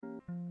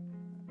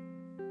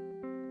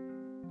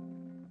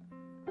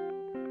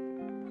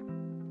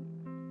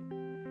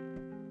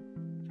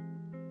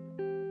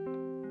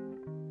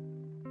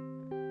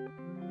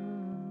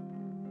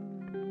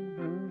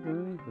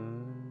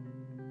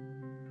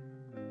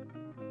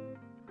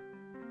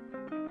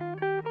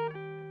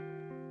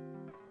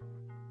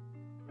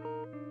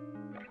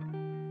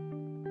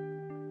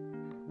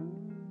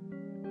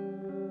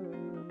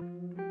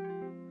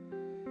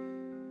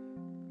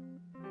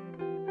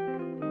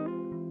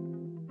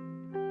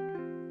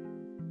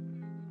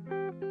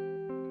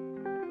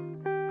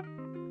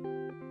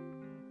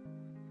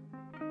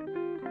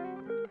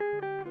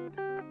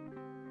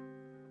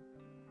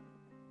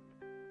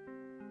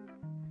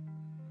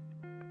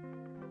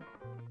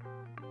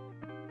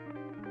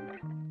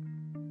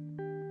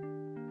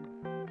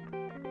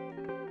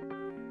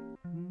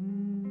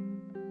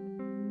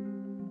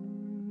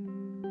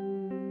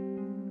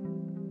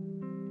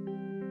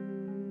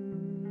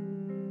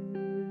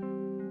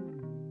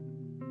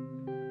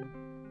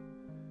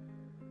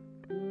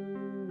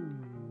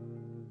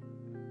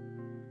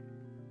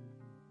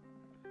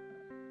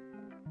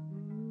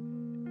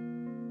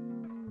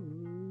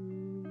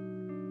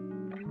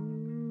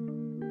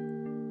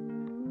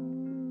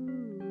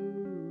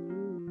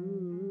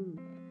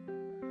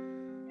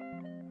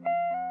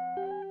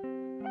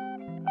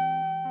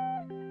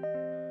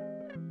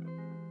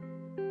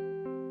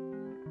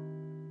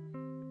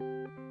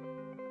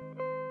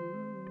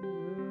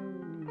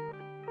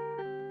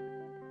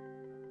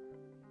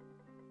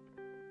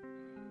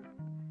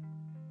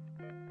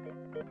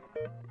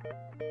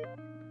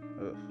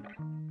Ugh.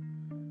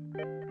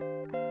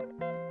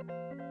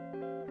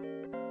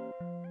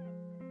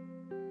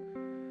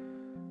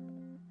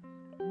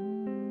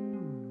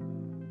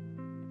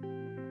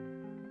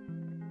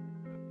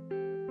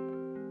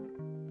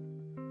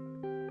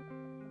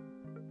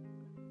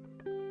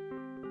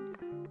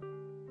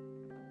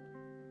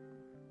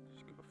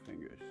 Just go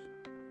fingers.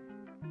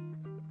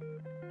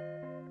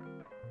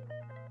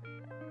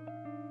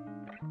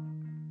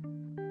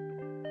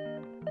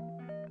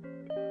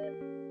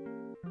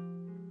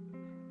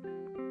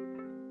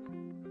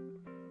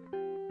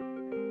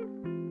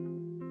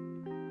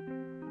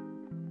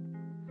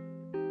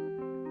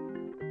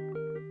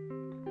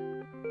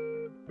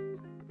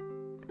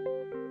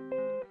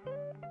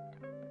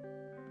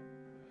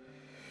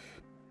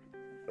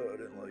 Oh, I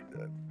didn't like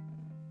that.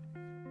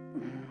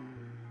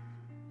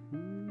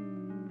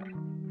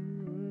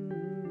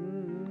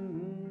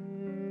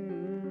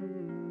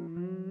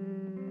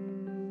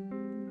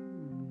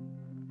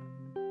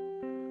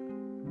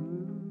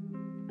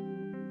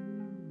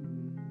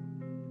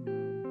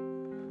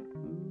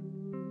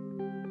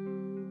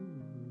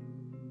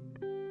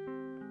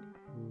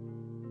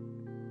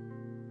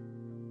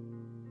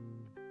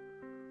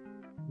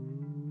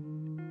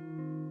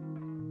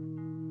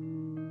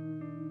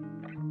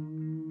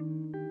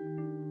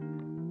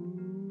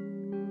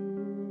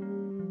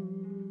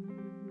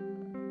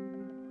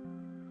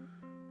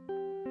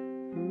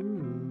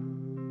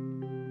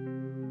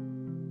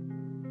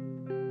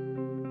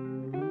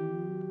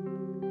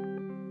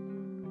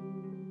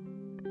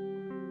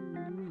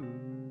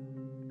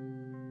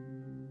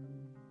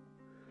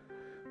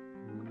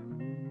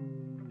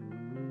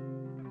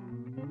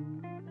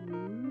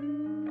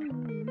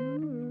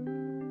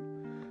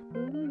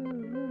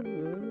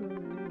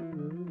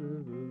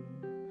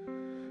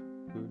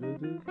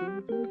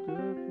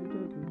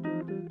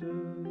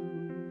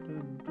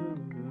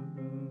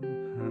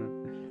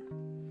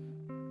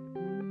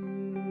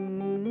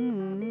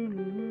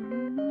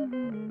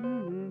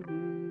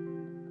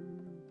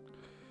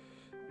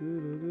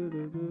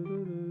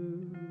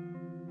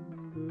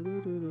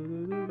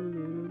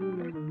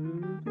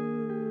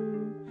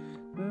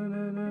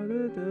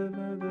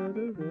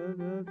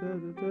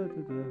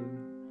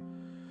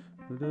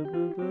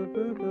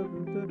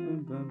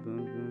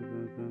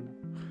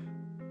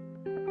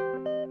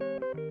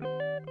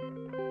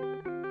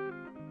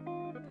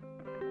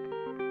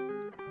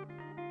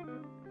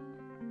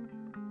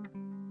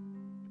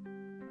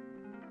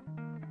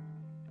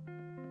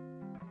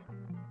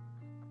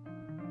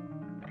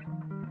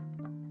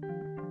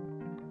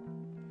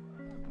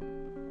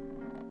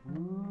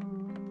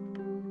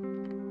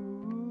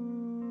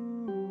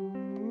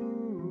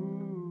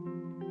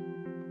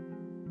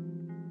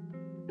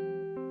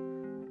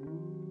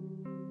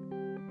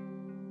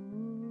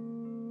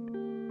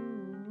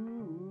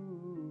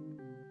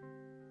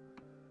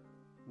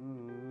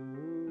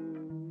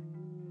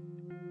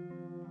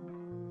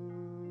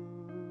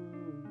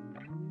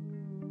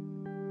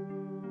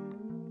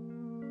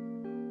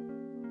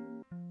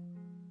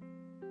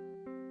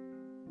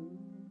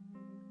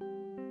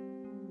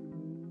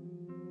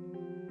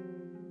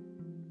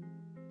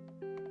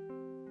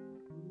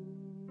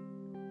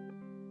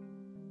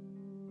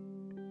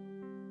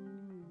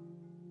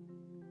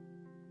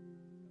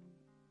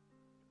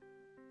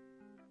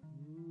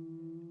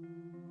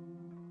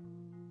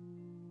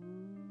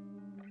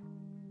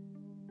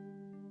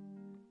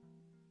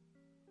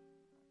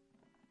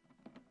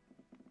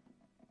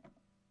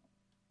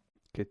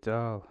 ¿Qué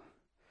tal?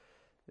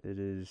 It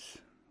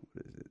is,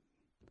 what is it?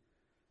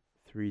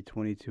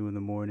 3:22 in the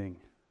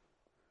morning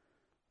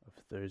of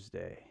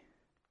Thursday.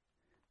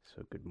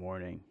 So good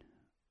morning,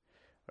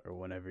 or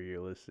whenever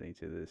you're listening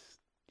to this,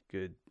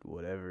 good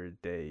whatever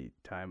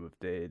time of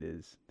day it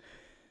is.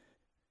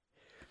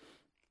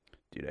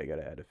 Dude, I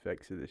gotta add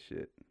effects to this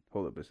shit.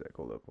 Hold up a sec,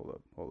 hold up.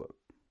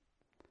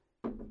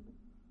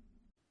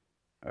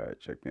 Alright,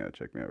 check me out,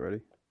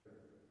 ready?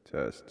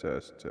 Test.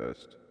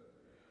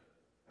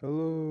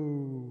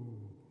 Hello?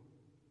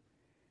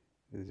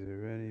 Is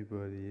there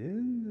anybody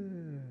in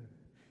there?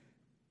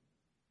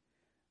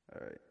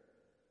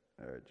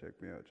 Alright,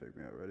 check me out,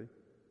 ready?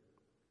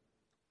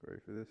 Ready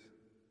for this?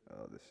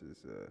 Oh, this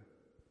is the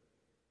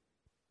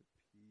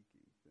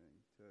peaking thing.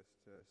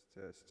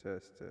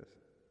 Test.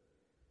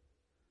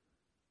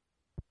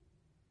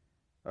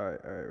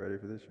 Alright, ready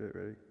for this shit?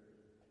 Ready?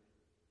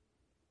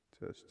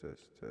 Test.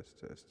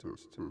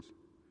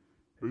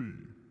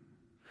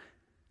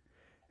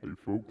 Hey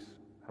folks,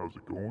 how's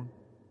it going?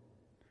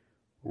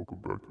 Welcome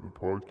back to the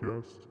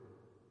podcast.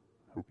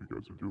 Hope you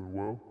guys are doing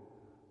well.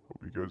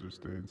 Hope you guys are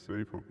staying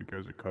safe. Hope you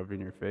guys are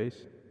covering your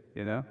face,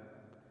 you know?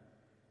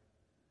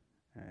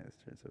 Alright, let's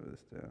turn some of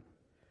this down.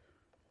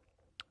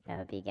 I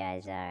hope you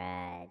guys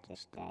are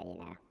just,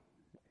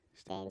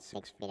 staying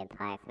 6 feet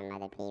apart from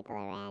other people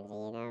around you,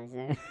 you know what I'm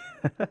saying?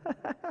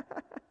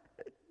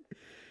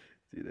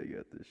 Dude, I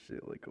got this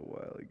shit like a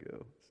while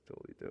ago. It's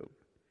totally dope.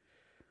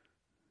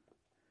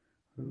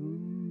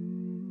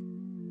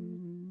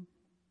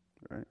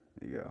 Right,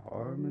 you got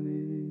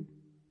harmony.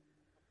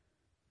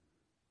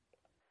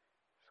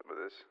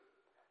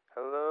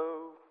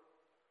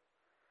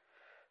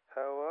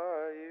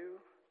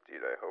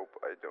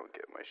 don't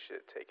get my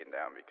shit taken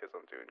down because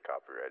I'm doing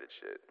copyrighted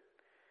shit.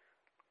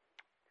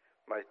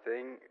 My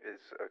thing is,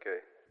 okay.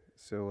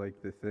 So,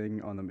 like, the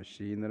thing on the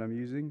machine that I'm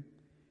using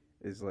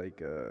is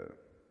like,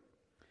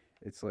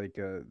 it's like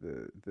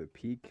the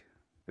peak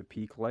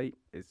light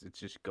it's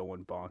just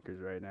going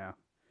bonkers right now.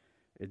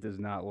 It does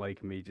not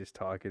like me just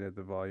talking at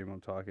the volume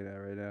I'm talking at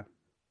right now.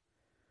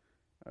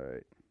 All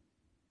right,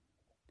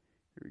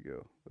 here we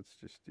go. Let's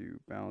just do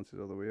balances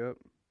all the way up.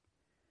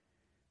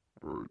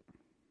 Right.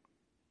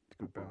 Let's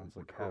go balance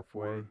like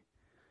halfway,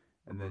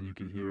 and then you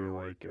can hear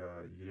like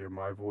you hear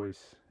my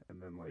voice,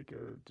 and then like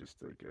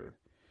just like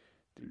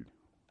dude,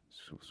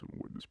 some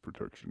witness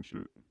protection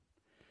shit.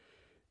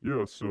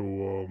 Yeah, so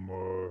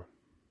no,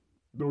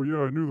 yeah,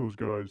 I knew those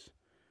guys.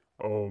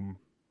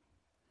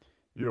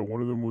 Yeah,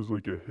 one of them was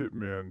like a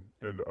hitman,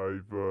 and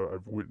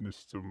I've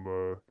witnessed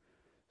some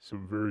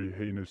very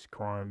heinous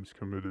crimes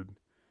committed.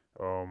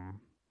 I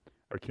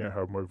can't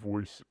have my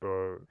voice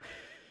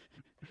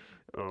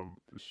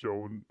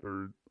shown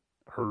or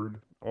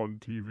heard on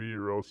TV,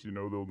 or else they'll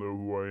know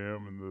who I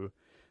am, and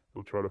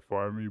they'll try to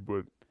find me.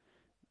 But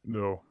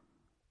no,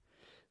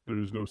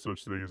 there's no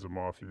such thing as a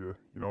mafia. You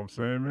know what I'm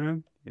saying,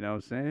 man? You know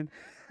what I'm saying?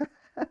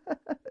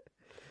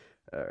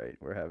 All right,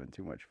 we're having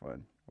too much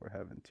fun. We're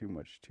having too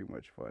much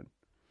fun.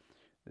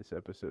 This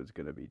episode's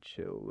gonna be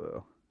chill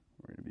though.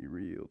 We're gonna be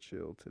real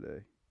chill today.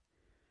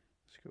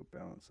 Let's go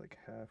balance like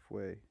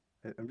halfway.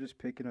 I'm just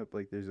picking up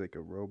like there's like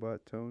a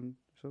robot tone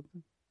or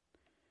something.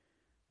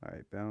 All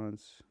right,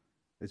 balance.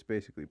 It's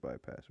basically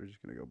bypass. We're just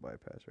gonna go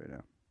bypass right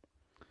now.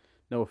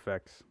 No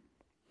effects.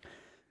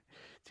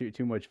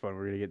 Too much fun.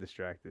 We're gonna get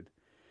distracted.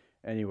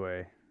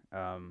 Anyway,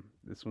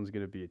 this one's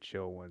gonna be a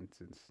chill one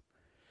since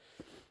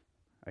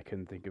I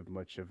couldn't think of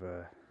much of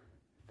a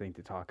thing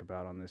to talk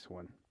about on this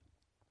one.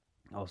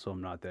 Also,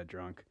 I'm not that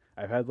drunk.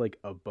 I've had like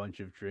a bunch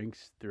of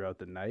drinks throughout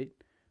the night,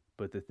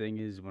 but the thing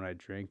is, when I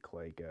drink,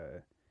 like,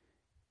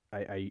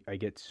 I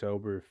get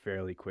sober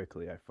fairly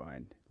quickly. I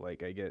find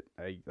like it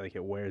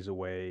wears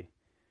away,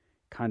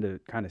 kind of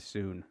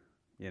soon.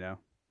 I'm gonna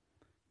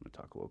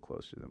talk a little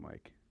closer to the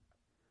mic.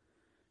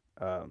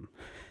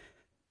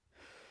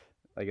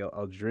 Like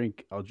I'll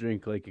drink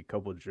like a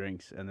couple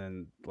drinks, and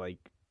then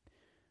like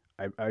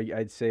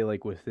I'd say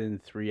like within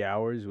 3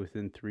 hours,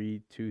 within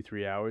 3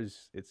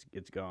 hours,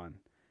 it's gone,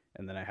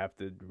 and then I have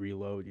to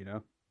reload,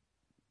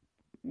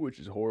 which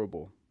is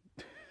horrible.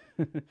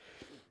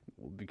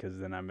 Well, because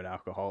then I'm an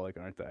alcoholic,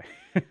 aren't I?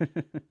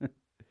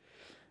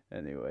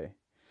 Anyway,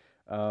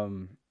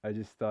 I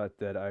just thought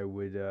that I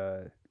would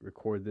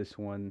record this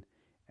one,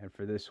 and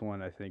for this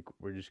one, I think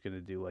we're just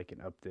gonna do like an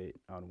update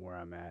on where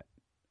I'm at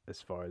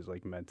as far as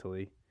like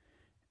mentally,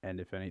 and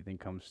if anything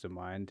comes to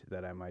mind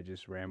that I might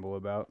just ramble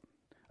about.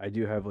 I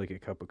do have like a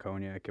cup of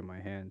cognac in my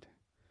hand,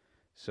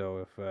 so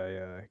if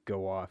I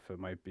go off, it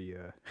might be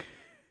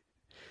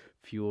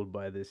fueled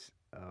by this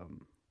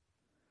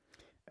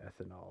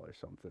ethanol or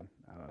something.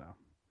 I don't know.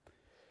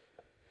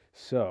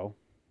 So,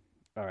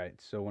 all right.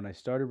 So when I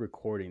started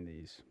recording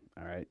these,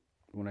 I'm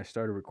gonna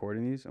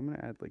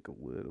add like a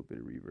little bit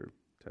of reverb.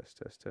 Test.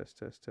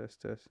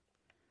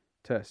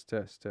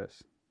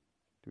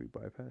 Do we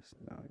bypass?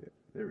 No. Yeah.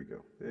 There we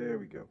go.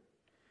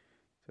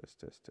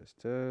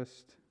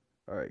 Test.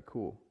 All right,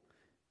 cool.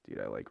 Dude,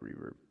 I like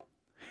reverb.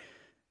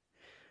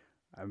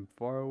 I'm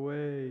far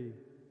away.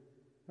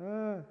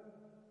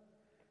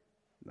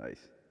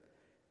 Nice.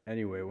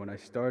 Anyway, when I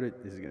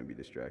started, this is gonna be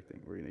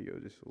distracting. We're gonna go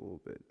just a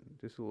little bit,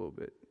 just for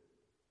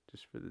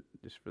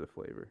the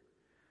flavor.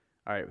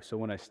 All right. So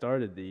when I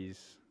started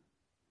these,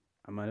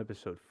 I'm on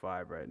episode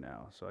 5 right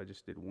now. So I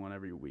just did one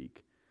every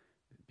week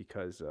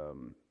because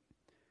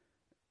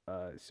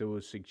so it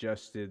was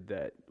suggested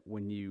that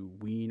when you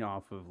wean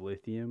off of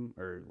lithium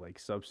or like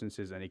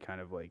substances, any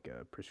kind of like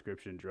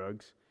prescription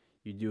drugs,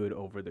 you do it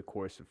over the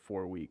course of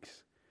 4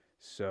 weeks.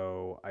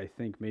 So I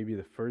think maybe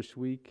the first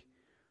week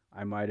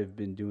I might have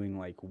been doing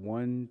like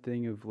one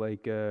thing of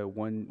like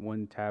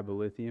one tab of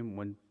lithium,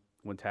 one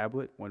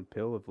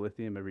pill of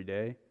lithium every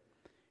day,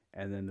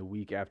 and then the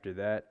week after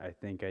that, I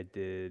think I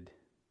did.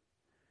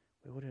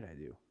 Wait, what did I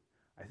do?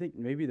 I think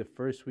maybe the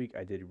first week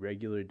I did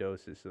regular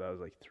doses, so that was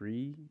like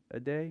 3 a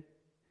day,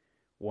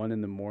 1 in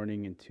the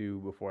morning and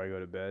 2 before I go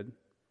to bed,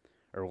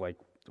 or like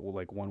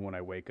 1 when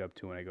I wake up,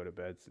 2 when I go to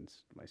bed,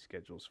 since my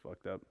schedule's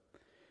fucked up.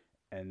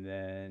 And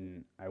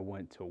then I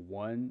went to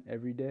 1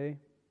 every day,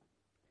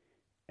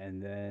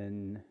 and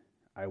then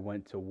I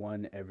went to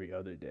 1 every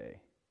other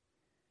day,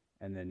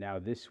 and then now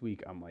this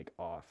week I'm like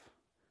off.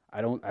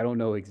 I don't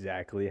know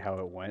exactly how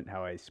it went,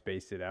 how I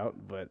spaced it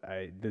out, but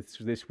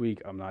this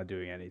week I'm not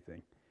doing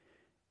anything.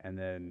 And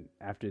then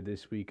after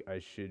this week, I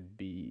should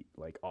be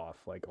like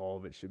off. Like all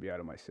of it should be out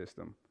of my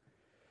system.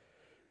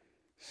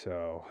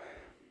 So,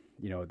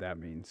 you know what that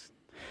means.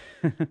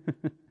 We're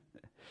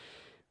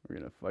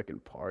gonna fucking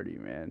party,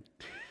 man.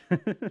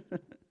 We're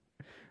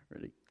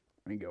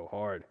gonna go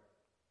hard.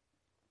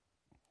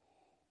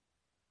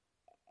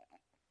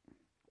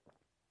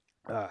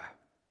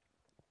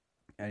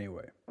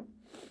 Anyway,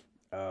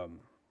 I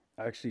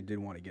actually did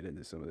want to get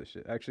into some of this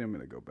shit. Actually, I'm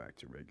gonna go back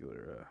to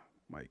regular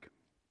mic.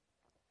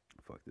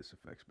 Fuck this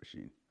effects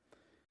machine.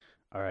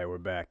 All right, we're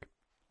back.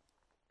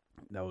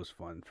 That was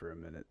fun for a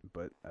minute,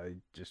 but I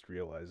just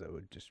realized I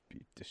would just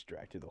be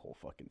distracted the whole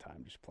fucking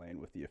time just playing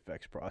with the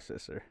effects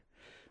processor.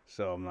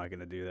 So I'm not going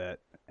to do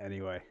that.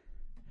 Anyway,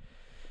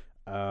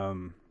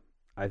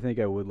 I think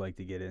I would like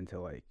to get into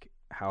like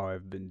how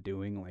I've been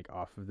doing like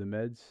off of the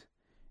meds.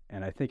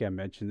 And I think I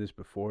mentioned this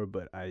before,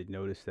 but I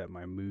noticed that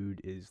my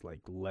mood is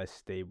like less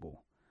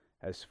stable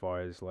as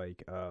far as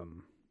like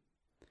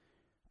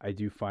I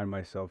do find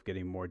myself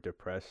getting more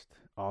depressed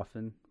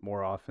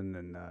more often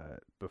than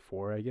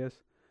before, I guess.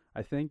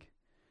 I think.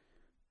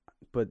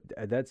 But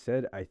that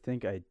said, I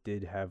think I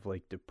did have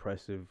like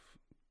depressive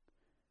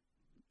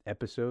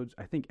episodes.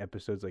 I think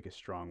episodes like a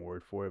strong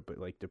word for it, but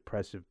like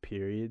depressive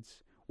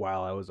periods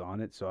while I was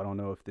on it. So I don't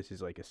know if this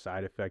is like a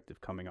side effect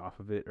of coming off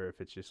of it or if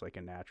it's just like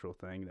a natural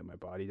thing that my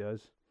body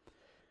does.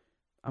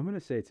 I'm going to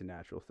say it's a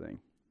natural thing.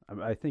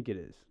 I think it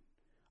is.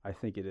 I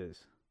think it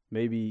is.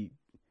 Maybe,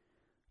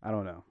 I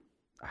don't know.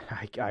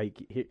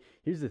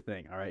 Here's the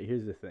thing. All right.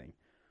 Here's the thing.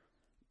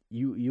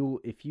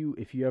 If you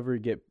ever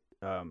get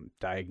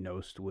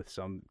diagnosed with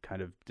some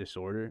kind of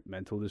disorder,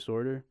 mental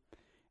disorder,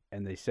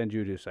 and they send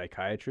you to a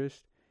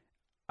psychiatrist,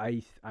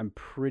 I'm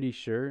pretty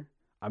sure,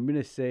 I'm going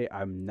to say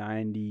I'm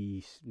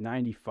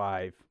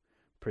 95%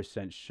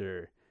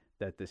 sure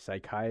that the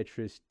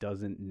psychiatrist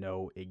doesn't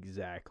know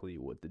exactly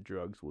what the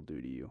drugs will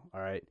do to you.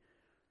 All right.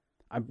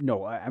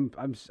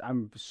 I'm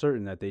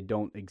certain that they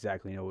don't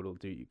exactly know what it'll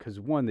do you, because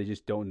one, they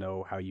just don't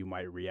know how you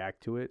might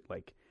react to it,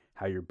 like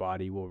how your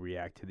body will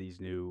react to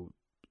these new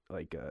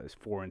like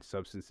foreign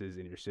substances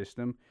in your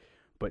system.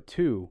 But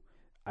two,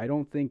 I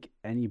don't think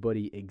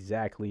anybody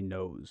exactly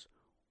knows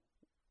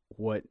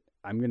what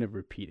I'm going to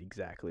repeat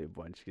exactly a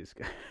bunch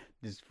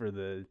just for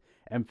the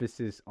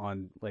emphasis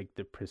on like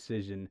the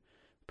precision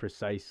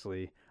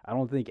precisely. I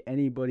don't think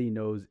anybody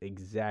knows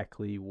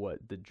exactly what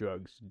the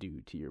drugs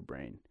do to your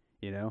brain,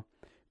 you know?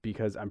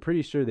 Because I'm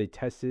pretty sure they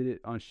tested it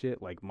on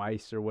shit like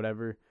mice or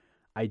whatever.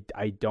 I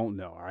don't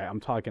know, all right? I'm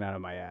talking out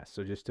of my ass.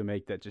 So just to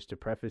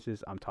preface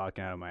this, I'm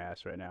talking out of my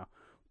ass right now.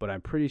 But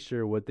I'm pretty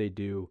sure what they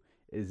do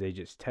is they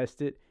just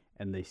test it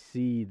and they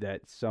see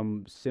that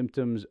some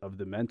symptoms of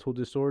the mental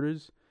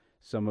disorders,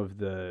 some of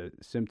the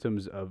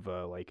symptoms of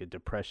like a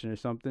depression or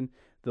something,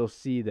 they'll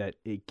see that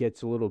it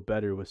gets a little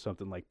better with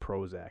something like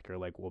Prozac or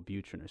like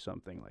Wellbutrin or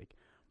something. Like,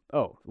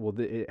 oh, well,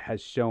 it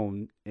has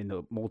shown in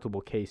the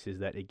multiple cases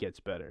that it gets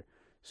better.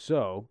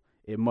 So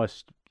it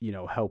must,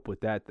 help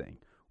with that thing,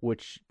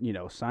 which,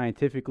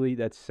 scientifically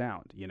that's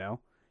sound, You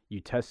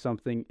test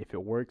something, if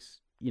it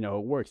works,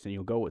 it works and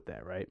you'll go with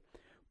that, right?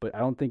 But I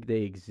don't think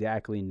they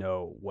exactly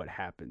know what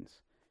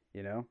happens,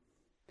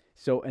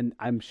 So, and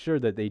I'm sure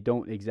that they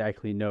don't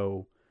exactly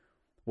know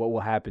what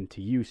will happen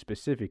to you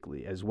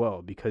specifically as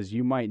well, because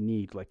you might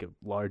need like a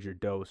larger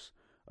dose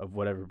of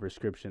whatever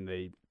prescription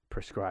they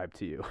prescribe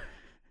to you.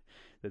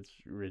 That's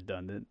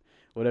redundant.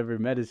 Whatever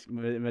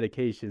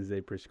medications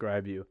they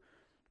prescribe you,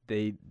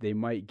 they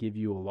might give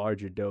you a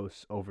larger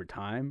dose over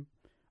time,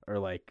 or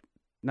like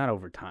not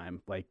over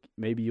time. Like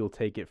maybe you'll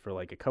take it for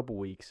like a couple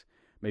weeks,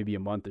 maybe a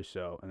month or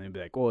so, and then be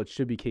like, well, it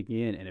should be kicking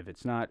in, and if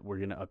it's not, we're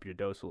gonna up your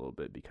dose a little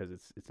bit because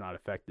it's not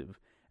effective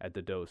at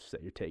the dose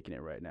that you're taking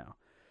it right now.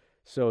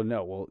 So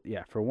no, well,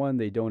 yeah, for one,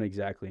 they don't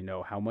exactly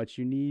know how much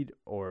you need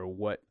or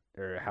what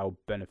or how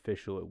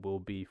beneficial it will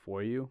be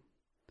for you.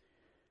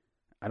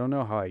 I don't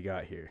know how I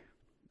got here.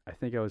 I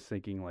think I was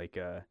thinking like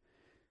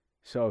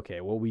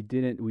okay, well we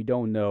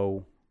don't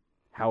know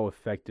how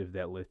effective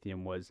that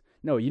lithium was.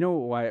 No, you know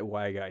why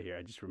I got here?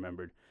 I just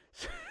remembered.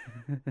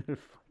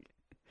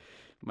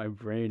 My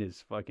brain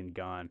is fucking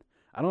gone.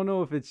 I don't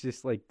know if it's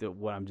just like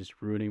what I'm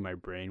just ruining my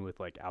brain with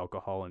like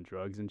alcohol and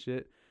drugs and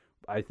shit.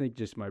 I think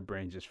just my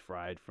brain just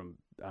fried from,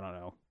 I don't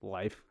know,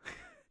 life.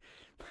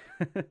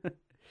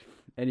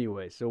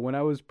 Anyway, so when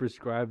I was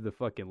prescribed the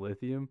fucking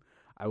lithium,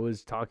 I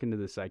was talking to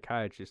the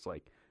psychiatrist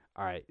like,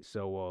 all right,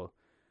 so well,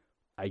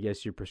 I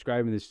guess you're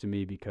prescribing this to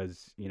me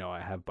because, I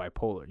have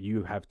bipolar.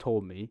 You have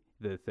told me,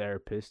 the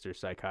therapist or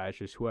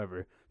psychiatrist,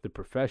 whoever, the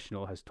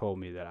professional has told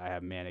me that I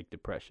have manic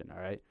depression,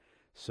 all right?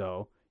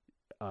 So,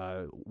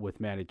 with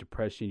manic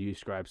depression, you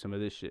prescribe some of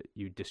this shit.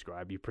 You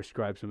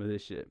prescribe some of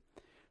this shit.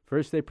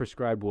 First, they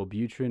prescribed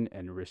Wellbutrin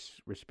and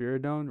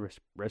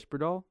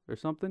Risperdal or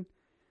something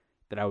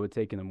that I would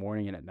take in the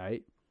morning and at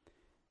night.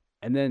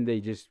 And then they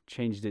just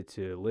changed it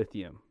to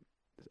lithium.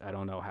 I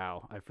don't know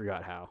how. I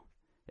forgot how.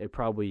 It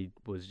probably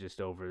was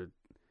just over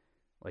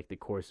like the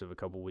course of a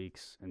couple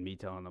weeks and me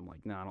telling them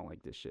like, no, I don't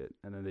like this shit.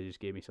 And then they just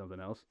gave me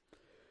something else.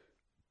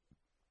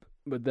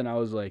 But then I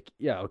was like,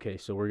 yeah, okay,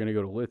 so we're going to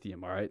go to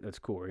lithium. All right, that's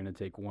cool. We're going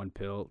to take one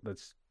pill.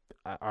 That's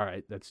all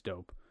right. That's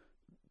dope.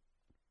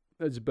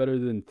 That's better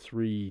than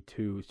 3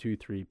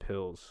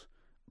 pills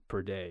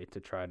per day to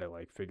try to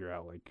like figure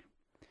out like,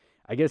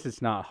 I guess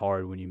it's not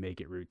hard when you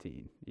make it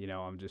routine.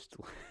 I'm just,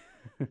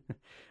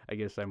 I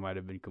guess I might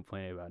have been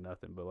complaining about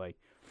nothing, but like,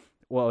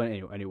 well,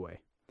 anyway,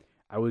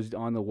 I was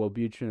on the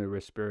Wellbutrin or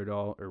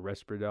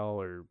Risperdal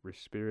or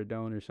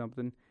Risperidone or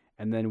something,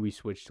 and then we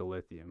switched to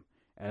lithium.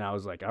 And I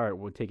was like, all right,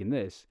 we're taking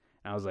this.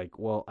 And I was like,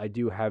 well, I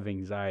do have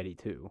anxiety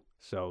too.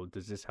 So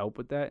does this help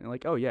with that? And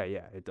like, oh yeah,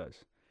 it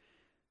does.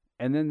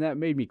 And then that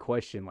made me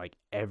question like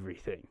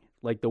everything.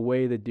 Like the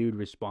way the dude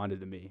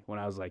responded to me when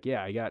I was like,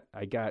 yeah, I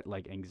got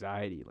like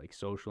anxiety, like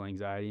social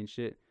anxiety and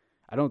shit.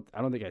 I don't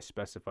think I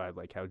specified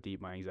like how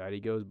deep my anxiety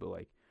goes, but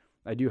like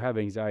I do have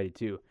anxiety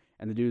too.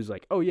 And the dude was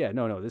like, oh yeah,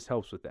 no, this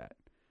helps with that.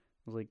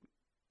 I was like,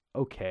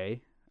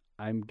 okay,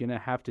 I'm gonna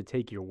have to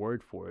take your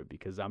word for it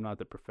because I'm not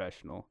the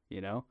professional,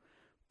 you know?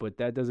 But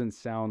that doesn't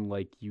sound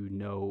like you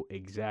know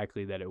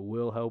exactly that it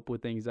will help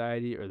with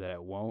anxiety or that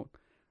it won't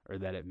or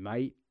that it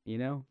might, you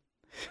know?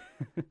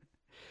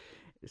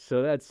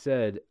 So that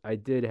said, I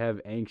did have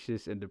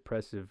anxious and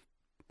depressive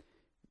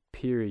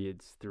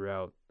periods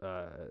throughout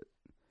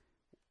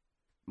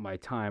my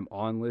time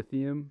on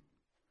lithium,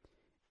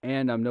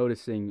 and I'm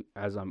noticing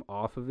as I'm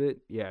off of it,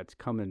 yeah, it's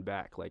coming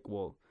back. Like,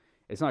 well,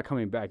 it's not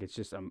coming back. It's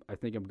just I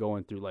think I'm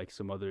going through like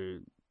some other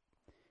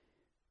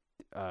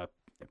uh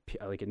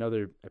like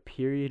another a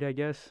period, I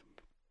guess.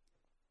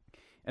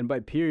 And by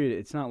period,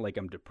 it's not like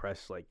I'm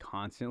depressed like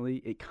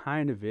constantly. It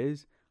kind of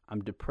is.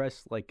 I'm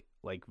depressed like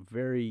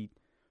very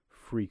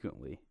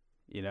frequently,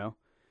 you know?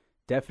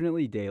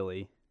 Definitely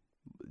daily,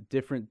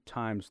 different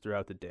times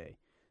throughout the day.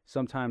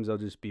 Sometimes I'll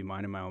just be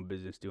minding my own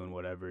business, doing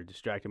whatever,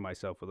 distracting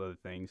myself with other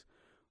things.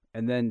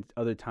 And then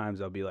other times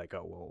I'll be like,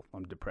 oh, well,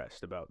 I'm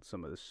depressed about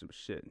some of this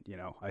shit. You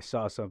know, I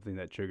saw something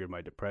that triggered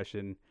my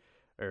depression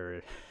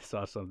or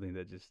saw something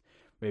that just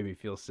made me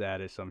feel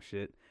sad or some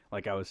shit.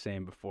 Like I was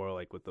saying before,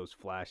 like with those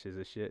flashes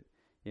of shit,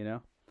 you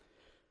know?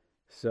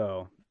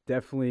 So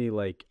definitely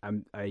like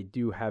I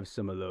do have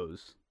some of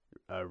those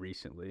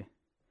recently.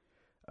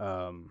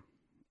 Um,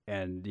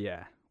 and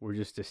yeah, we're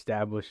just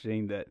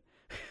establishing that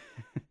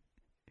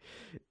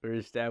we're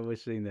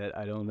establishing that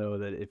I don't know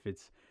that if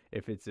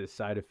it's a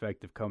side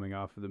effect of coming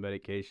off of the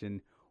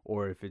medication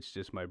or if it's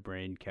just my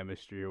brain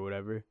chemistry or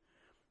whatever.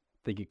 I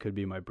think it could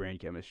be my brain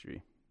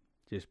chemistry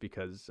just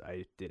because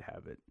I did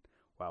have it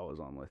while I was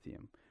on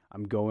lithium.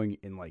 I'm going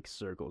in like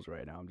circles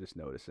right now. I'm just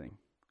noticing.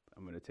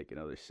 I'm going to take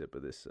another sip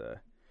of this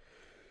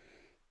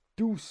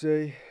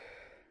Douce.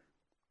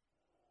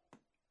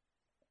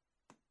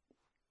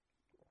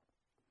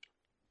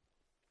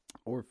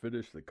 Or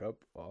finish the cup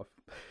off.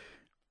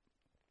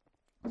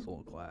 It's a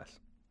little glass.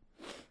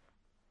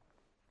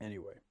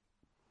 Anyway.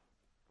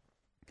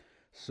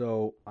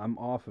 So I'm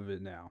off of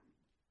it now.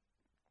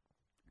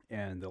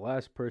 And the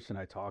last person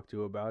I talked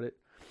to about it,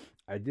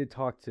 I did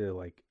talk to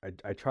like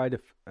I tried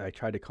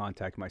to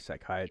contact my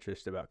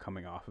psychiatrist about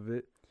coming off of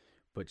it,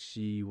 but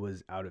she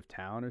was out of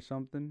town or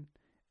something.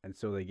 And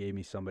so they gave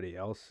me somebody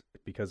else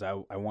because I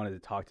wanted to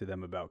talk to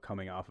them about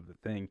coming off of the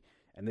thing.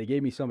 And they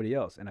gave me somebody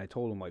else. And I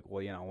told them, like,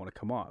 well, I want to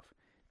come off.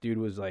 Dude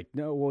was like,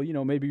 no,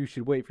 well, maybe you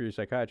should wait for your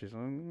psychiatrist.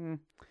 Nah,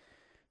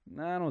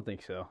 I don't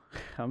think so.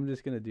 I'm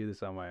just going to do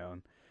this on my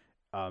own.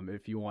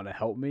 If you want to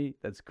help me,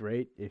 that's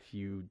great. If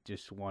you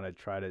just want to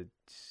try to,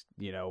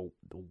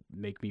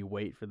 make me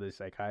wait for the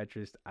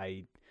psychiatrist,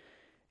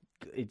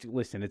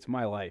 listen, it's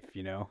my life,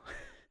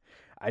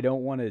 I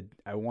want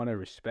to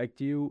respect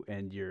you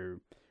and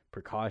your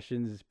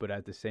precautions, but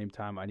at the same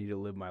time, I need to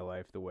live my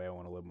life the way I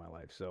want to live my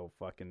life. So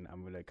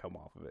I'm going to come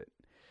off of it.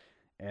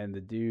 And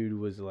the dude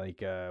was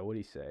like, what'd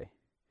he say?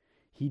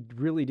 He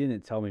really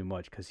didn't tell me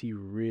much because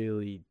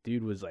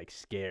dude was like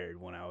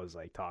scared when I was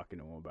like talking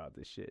to him about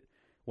this shit.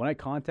 When I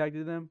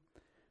contacted them,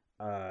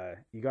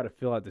 you got to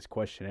fill out this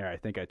questionnaire. I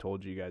think I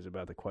told you guys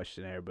about the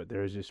questionnaire, but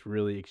there was just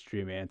really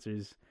extreme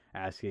answers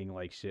asking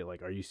like shit,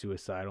 like, are you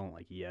suicidal? I'm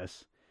like,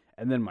 yes.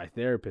 And then my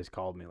therapist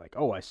called me like,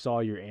 oh, I saw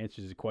your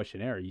answers to the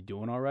questionnaire. Are you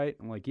doing all right?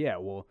 I'm like, yeah,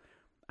 well,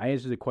 I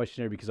answered the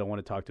questionnaire because I want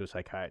to talk to a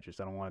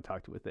psychiatrist. I don't want to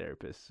talk to a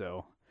therapist.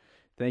 So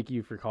thank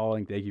you for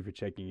calling. Thank you for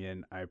checking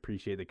in. I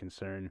appreciate the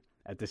concern.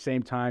 At the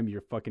same time,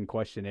 your fucking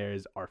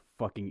questionnaires are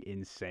fucking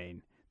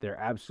insane. They're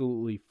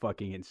absolutely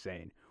fucking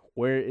insane.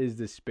 Where is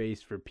the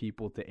space for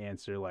people to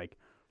answer like,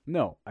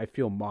 no, I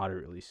feel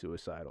moderately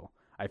suicidal.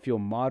 I feel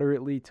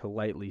moderately to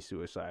lightly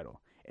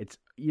suicidal. It's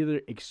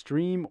either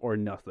extreme or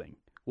nothing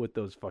with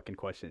those fucking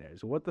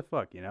questionnaires. What the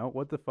fuck,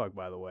 What the fuck,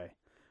 by the way,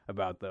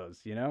 about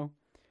those,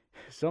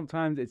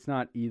 Sometimes it's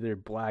not either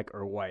black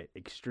or white,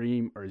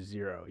 extreme or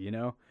zero,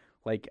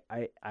 Like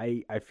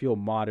I feel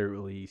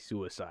moderately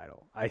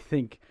suicidal. I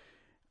think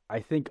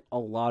a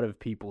lot of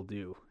people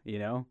do,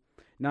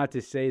 Not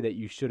to say that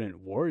you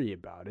shouldn't worry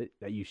about it,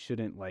 that you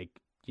shouldn't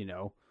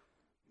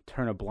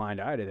turn a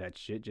blind eye to that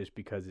shit just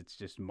because it's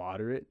just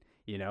moderate,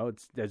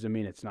 It doesn't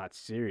mean it's not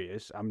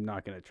serious. I'm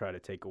not going to try to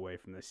take away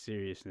from the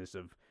seriousness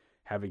of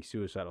having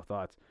suicidal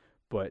thoughts,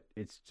 but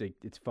it's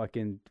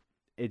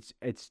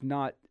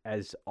not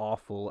as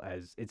awful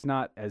as, it's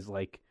not as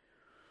like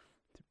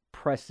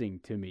pressing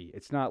to me.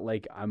 It's not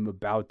like I'm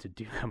about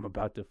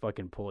to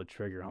fucking pull a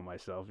trigger on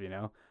myself,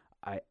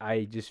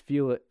 I just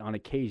feel it on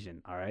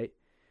occasion, all right?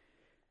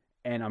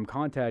 And I'm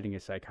contacting a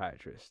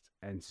psychiatrist.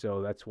 And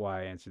so that's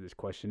why I answered this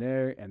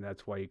questionnaire, and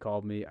that's why you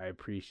called me. I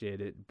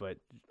appreciate it, but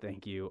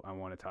thank you. I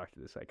want to talk to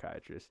the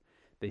psychiatrist.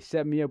 They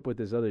set me up with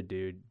this other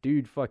dude.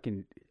 Dude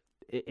fucking,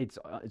 it's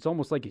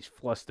almost like he's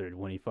flustered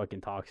when he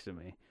fucking talks to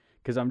me.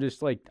 Because I'm just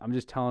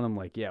telling him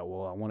like, yeah,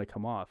 well, I want to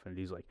come off, and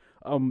he's like,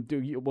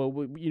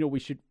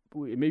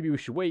 maybe we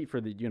should wait for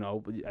the,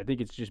 I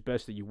think it's just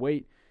best that you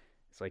wait.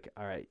 It's like,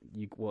 all right,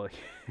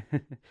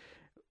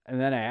 and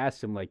then I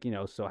asked him like,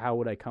 so how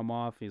would I come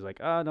off? He's like,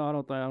 oh no, I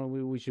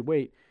don't we should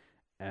wait.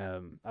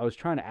 I was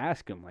trying to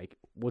ask him like,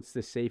 what's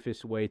the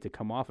safest way to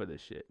come off of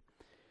this shit?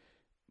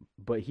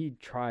 But he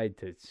tried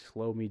to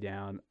slow me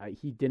down.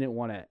 He didn't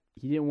want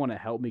to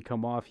help me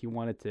come off. He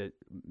wanted to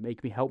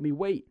help me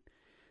wait.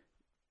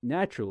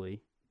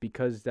 Naturally,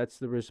 because that's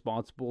the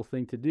responsible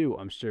thing to do,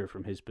 I'm sure,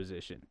 from his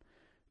position.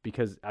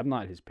 Because I'm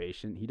not his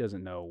patient. He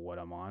doesn't know what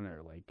I'm on,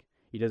 or like,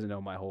 he doesn't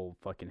know my whole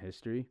fucking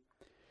history.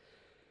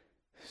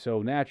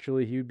 So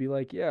naturally, he would be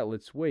like, yeah,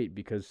 let's wait,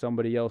 because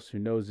somebody else who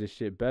knows this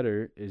shit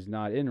better is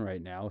not in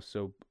right now,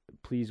 so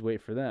please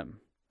wait for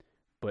them.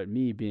 But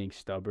me being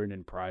stubborn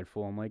and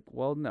prideful, I'm like,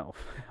 well, no,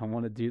 I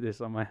want to do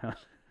this on my own.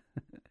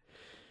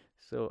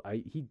 So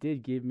he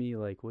did give me,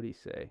 like, what'd he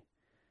say?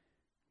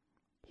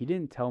 He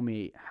didn't tell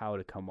me how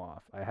to come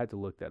off. I had to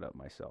look that up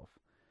myself.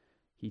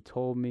 He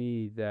told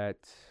me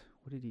that,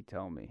 what did he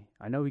tell me?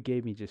 I know he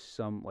gave me just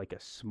like a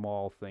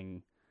small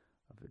thing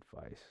of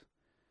advice.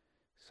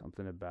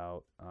 Something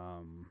about,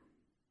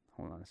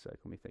 hold on a sec,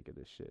 let me think of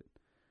this shit.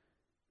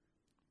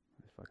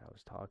 Fuck, I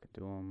was talking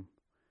to him.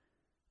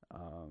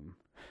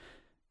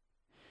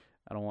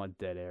 I don't want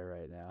dead air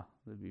right now.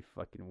 That'd be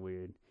fucking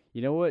weird.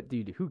 You know what,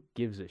 dude? Who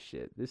gives a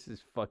shit? This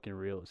is fucking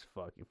real as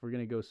fuck. If we're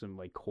gonna go some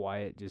like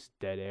quiet, just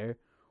dead air,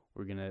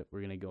 we're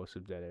gonna go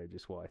some dead air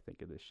just while I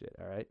think of this shit.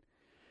 All right.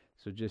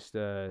 So just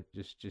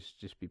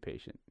be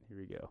patient. Here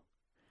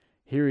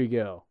we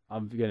go.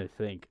 I'm gonna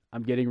think.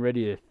 I'm getting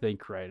ready to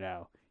think right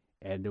now,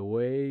 and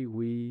away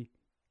we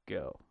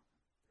go.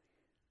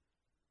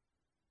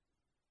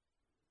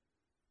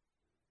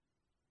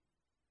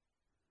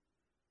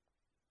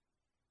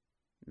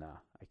 Nah,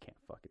 I can't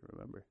fucking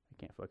remember.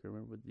 What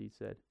the dude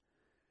said.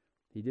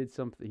 He did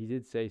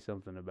say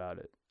something about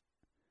it.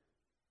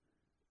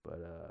 But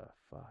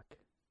fuck.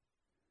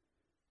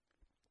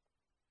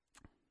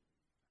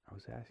 I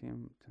was asking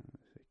him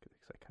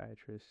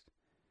psychiatrist.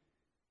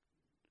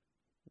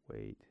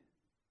 Wait.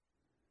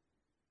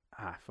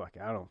 Fuck.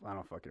 I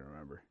don't fucking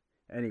remember.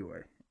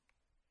 Anyway.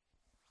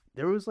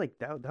 There was like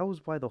that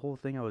was why the whole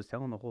thing I was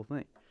telling the whole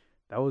thing.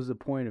 That was the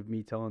point of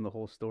me telling the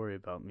whole story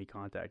about me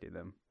contacting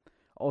them.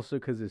 Also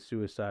because of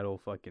suicidal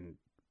fucking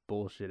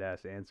bullshit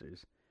ass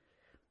answers.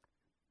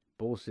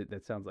 Bullshit,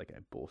 that sounds like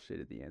I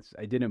bullshitted the answers.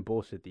 I didn't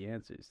bullshit the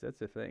answers. That's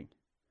the thing.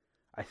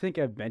 I think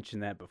I've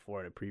mentioned that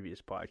before in a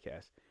previous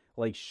podcast.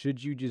 Like,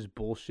 should you just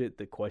bullshit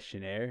the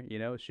questionnaire?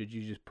 Should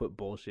you just put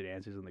bullshit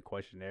answers in the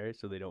questionnaire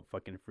so they don't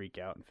fucking freak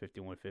out and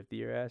 5150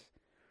 your ass?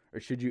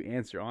 Or should you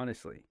answer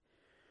honestly?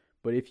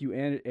 But if you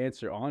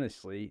answer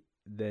honestly,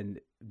 then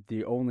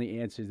the only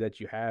answers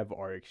that you have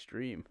are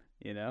extreme,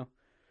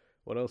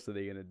 What else are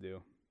they going to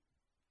do?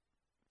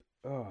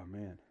 Oh,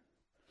 man.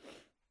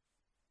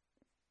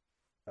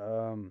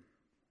 I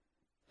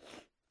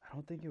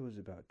don't think it was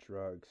about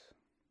drugs.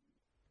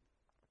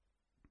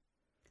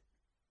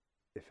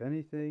 If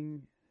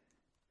anything,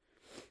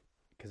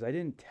 because I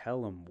didn't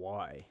tell him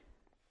why.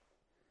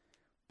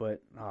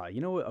 But,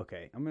 you know what?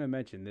 Okay, I'm going to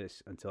mention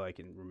this until I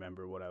can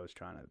remember what I was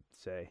trying to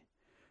say.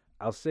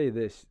 I'll say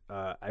this.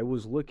 I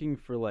was looking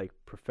for, like,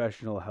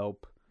 professional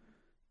help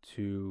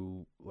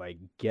to, like,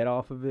 get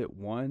off of it.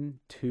 1,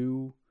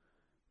 2,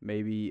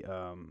 maybe,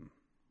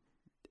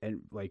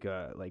 and like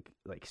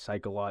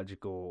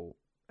psychological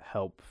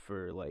help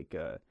for like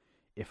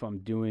if I'm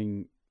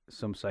doing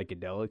some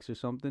psychedelics or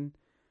something,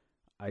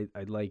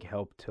 I'd like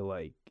help to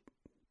like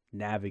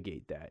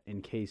navigate that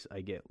in case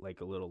I get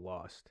like a little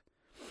lost,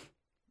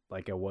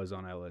 like I was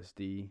on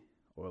LSD,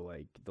 or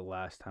like the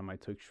last time I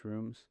took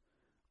shrooms,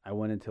 I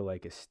went into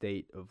like a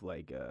state of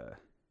like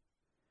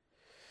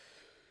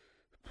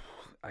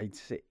I'd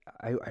say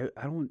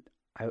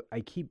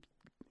I keep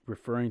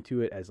referring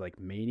to it as like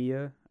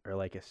mania or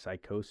like a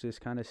psychosis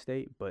kind of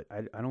state, but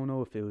I don't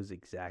know if it was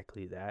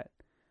exactly that.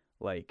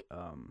 Like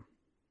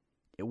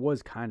it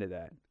was kind of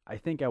that. I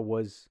think I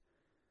was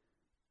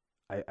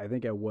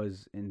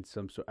in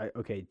some sort.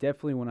 Okay,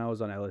 definitely when I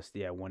was on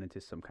LSD, I went into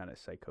some kind of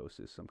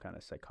psychosis, some kind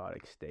of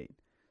psychotic state,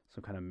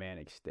 some kind of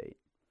manic state.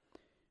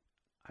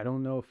 I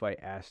don't know if I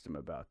asked him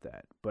about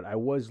that, but I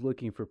was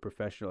looking for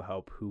professional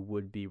help who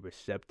would be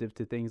receptive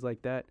to things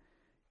like that.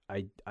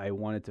 I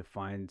wanted to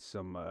find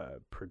some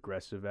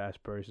progressive ass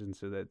person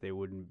so that they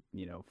wouldn't,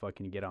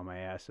 fucking get on my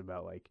ass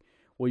about like,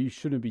 well, you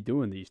shouldn't be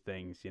doing these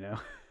things,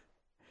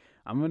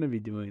 I'm going to be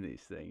doing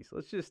these things.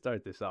 Let's just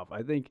start this off.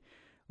 I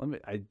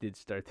did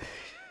start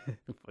the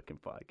fucking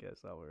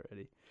podcast off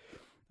already.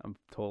 I'm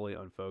totally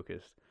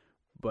unfocused.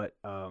 But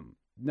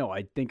no,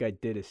 I think I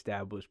did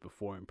establish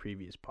before in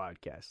previous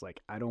podcasts,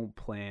 like I don't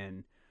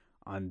plan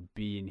on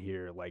being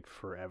here like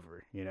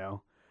forever,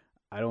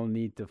 I don't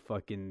need to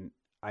fucking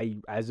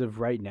as of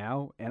right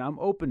now, and I'm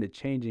open to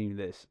changing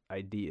this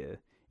idea,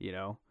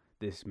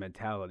 this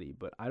mentality,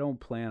 but I don't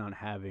plan on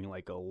having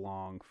like a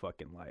long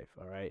fucking life,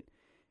 all right?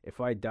 If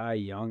I die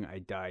young, I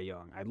die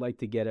young. I'd like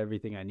to get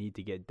everything I need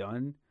to get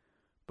done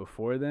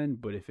before then,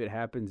 but if it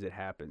happens, it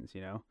happens,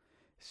 you know?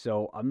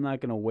 So I'm not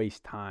going to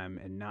waste time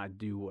and not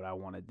do what I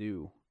want to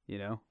do, you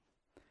know?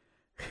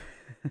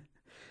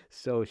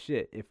 So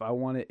shit, if I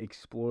want to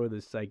explore the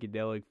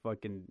psychedelic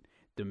fucking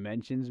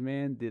dimensions,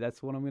 man,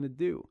 that's what I'm going to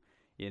do,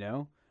 you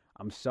know?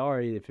 I'm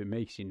sorry if it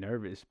makes you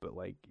nervous, but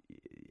like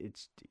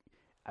it's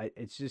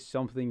it's just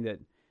something that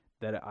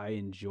I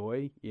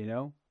enjoy, you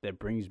know? That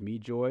brings me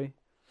joy.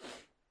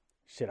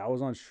 Shit, I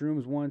was on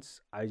shrooms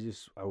once. I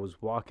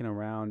was walking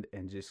around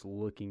and just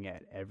looking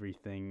at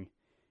everything,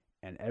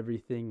 and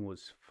everything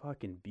was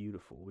fucking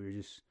beautiful. We were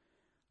just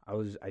I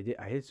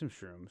hit some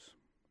shrooms.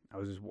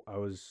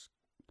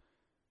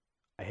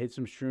 I hit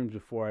some shrooms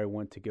before I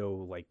went to go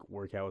like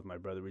work out with my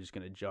brother. We're just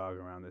gonna jog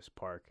around this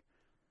park.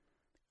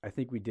 I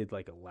think we did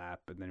like a lap,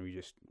 and then we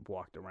just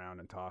walked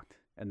around and talked,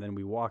 and then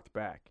we walked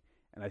back.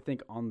 And I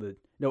think in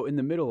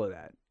the middle of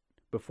that,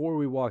 before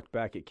we walked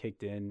back, it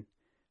kicked in.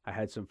 I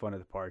had some fun at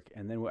the park,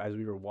 and then as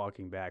we were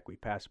walking back, we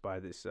passed by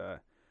this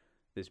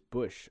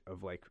bush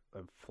of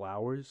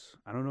flowers.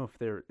 I don't know if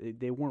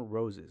they weren't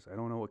roses. I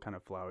don't know what kind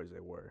of flowers they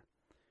were.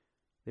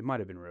 They might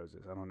have been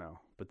roses. I don't know,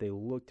 but they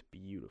looked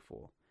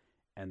beautiful.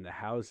 And the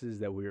houses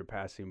that we were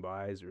passing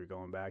by as we were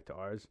going back to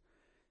ours,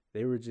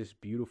 they were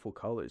just beautiful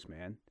colors,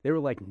 man. They were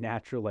like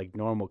natural, like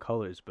normal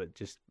colors, but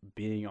just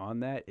being on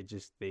that,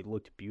 they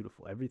looked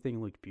beautiful.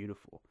 Everything looked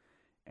beautiful.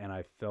 And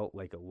I felt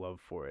like a love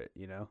for it,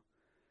 you know?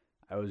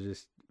 I was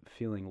just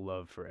feeling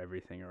love for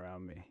everything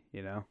around me,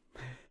 you know?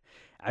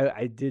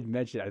 I did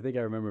mention, I think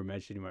I remember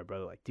mentioning to my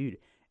brother, like, dude,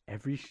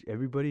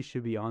 everybody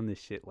should be on this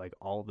shit like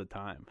all the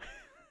time.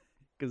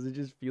 Because it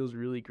just feels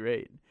really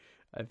great.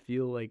 I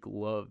feel like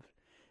loved,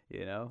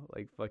 you know?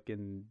 Like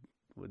fucking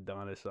with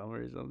Donna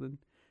Summer or something.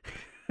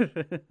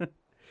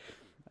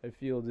 I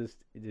feel just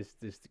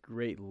this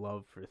great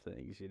love for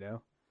things, you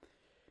know?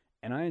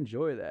 And I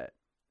enjoy that.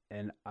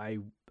 And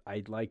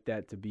I'd like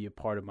that to be a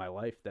part of my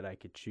life that I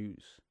could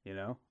choose, you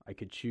know? I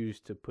could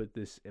choose to put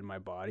this in my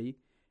body,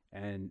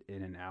 and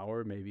in an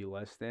hour, maybe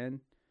less than,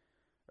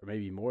 or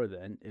maybe more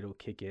than, it'll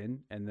kick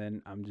in, and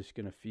then I'm just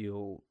going to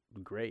feel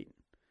great.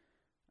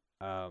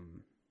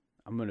 I'm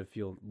going to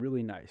feel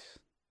really nice.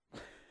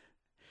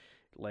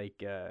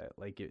 like it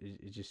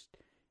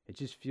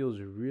just feels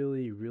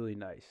really, really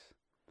nice.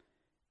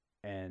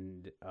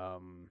 And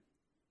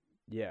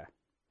yeah.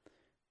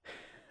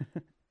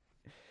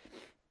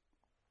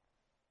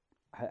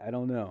 I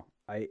don't know.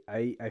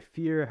 I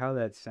fear how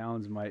that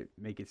sounds might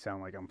make it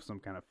sound like I'm some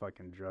kind of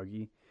fucking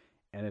druggie.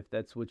 And if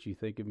that's what you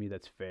think of me,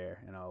 that's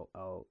fair, and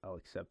I'll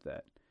accept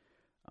that.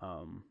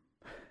 I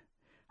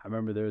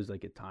remember there was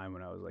like a time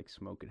when I was like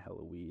smoking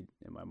hella weed,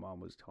 and my mom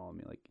was telling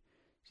me, like,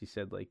 she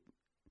said, like,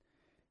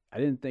 I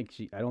don't think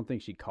she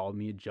called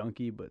me a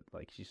junkie, but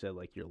like she said,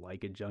 like, you're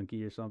like a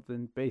junkie or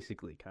something,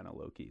 basically kind of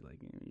low key,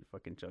 like, you're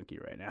fucking junkie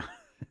right now.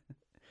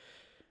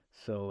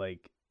 So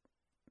like,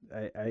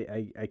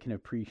 I can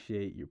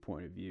appreciate your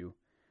point of view.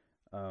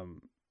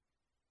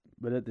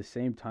 But at the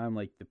same time,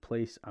 like, the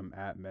place I'm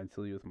at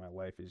mentally with my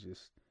life is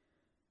just,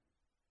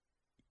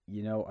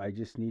 you know, I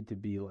just need to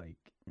be like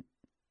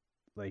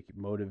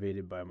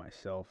motivated by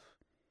myself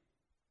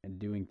and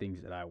doing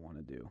things that I want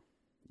to do,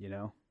 you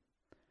know?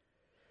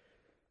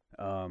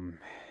 I'm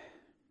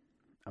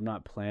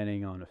not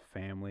planning on a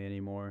family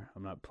anymore.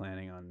 I'm not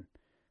planning on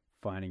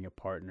finding a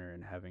partner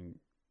and having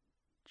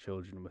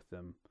children with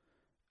them.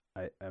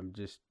 I'm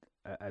just,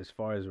 as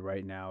far as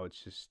right now,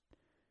 it's just,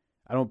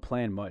 I don't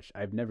plan much.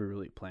 I've never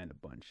really planned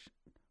a bunch,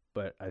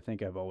 but I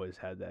think I've always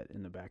had that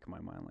in the back of my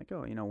mind, like,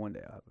 oh, you know, one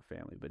day I'll have a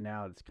family, but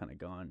now it's kind of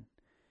gone.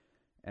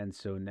 And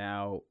so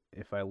now,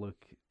 if I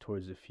look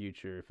towards the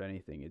future, if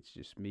anything, it's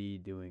just me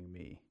doing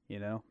me, you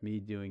know, me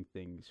doing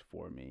things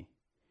for me,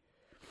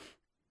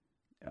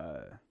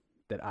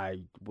 that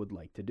I would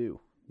like to do,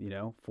 you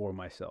know, for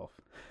myself.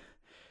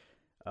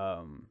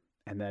 And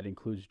that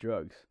includes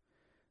drugs.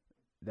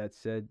 That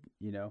said,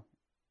 you know,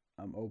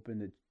 I'm open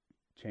to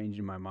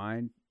changing my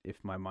mind. If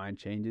my mind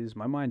changes,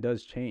 my mind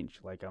does change.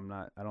 Like, I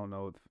don't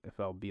know if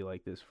I'll be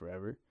like this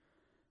forever.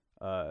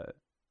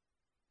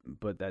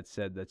 But that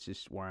said, that's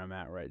just where I'm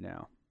at right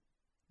now.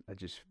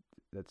 That's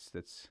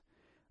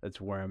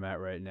where I'm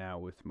at right now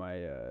with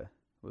my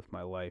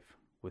life,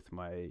 with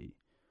my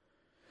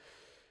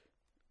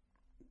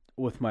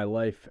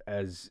life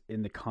as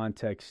in the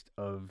context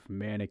of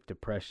manic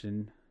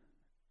depression,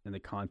 in the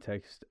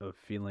context of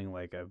feeling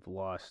like I've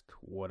lost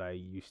what I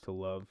used to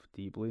love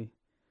deeply.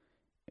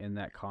 In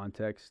that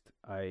context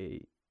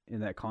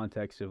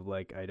of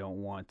like, I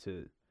don't want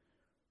to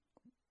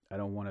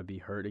be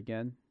hurt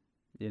again,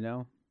 you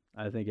know?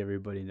 I think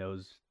everybody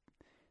knows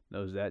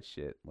that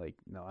shit. Like,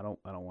 no, I don't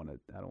want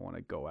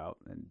to go out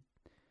and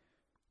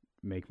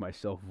make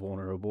myself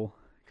vulnerable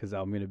cuz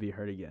I'm going to be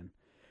hurt again.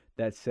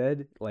 That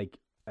said, like,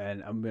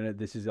 and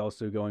this is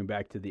also going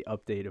back to the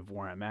update of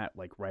where I'm at,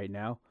 like, right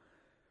now.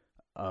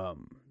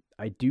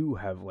 I do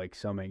have like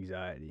some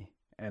anxiety,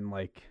 and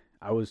like,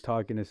 I was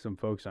talking to some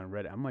folks on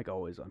Reddit. I'm like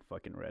always on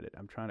fucking Reddit.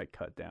 I'm trying to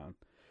cut down.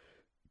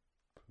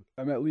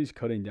 I'm at least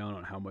cutting down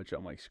on how much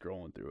I'm like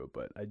scrolling through it,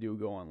 but I do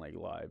go on like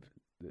live,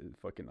 the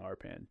fucking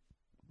RPAN.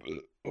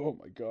 Oh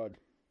my god.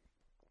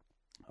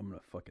 I'm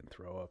gonna fucking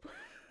throw up.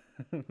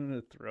 I'm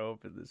gonna throw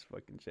up in this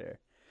fucking chair.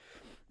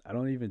 I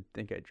don't even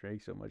think I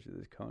drank so much of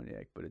this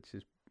cognac, but it's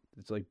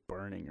like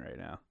burning right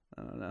now.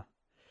 I don't know.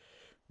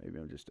 Maybe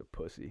I'm just a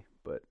pussy,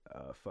 but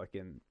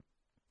fucking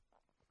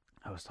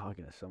I was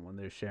talking to someone.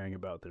 They're sharing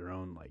about their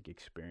own like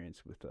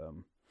experience with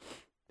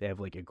they have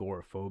like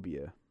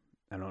agoraphobia.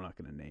 And I'm not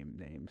gonna name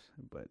names,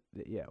 but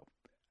yeah,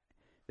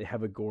 they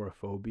have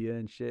agoraphobia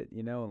and shit,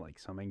 you know, and like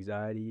some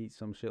anxiety,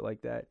 some shit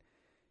like that.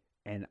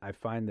 And I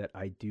find that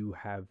I do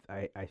have,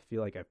 I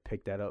feel like I've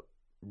picked that up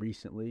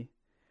recently.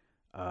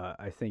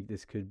 I think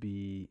this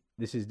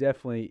is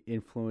definitely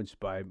influenced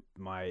by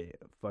my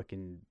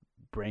fucking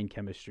brain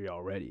chemistry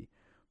already.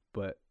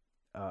 But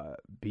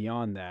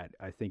beyond that,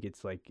 I think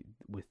it's like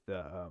with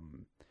the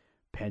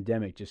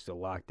pandemic, just a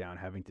lockdown,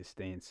 having to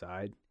stay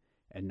inside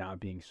and not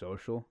being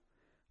social.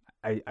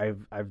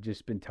 I've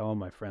just been telling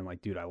my friend,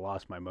 like, dude, I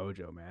lost my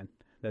mojo, man.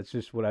 That's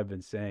just what I've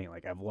been saying.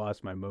 Like, I've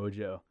lost my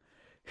mojo.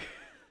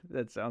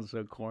 That sounds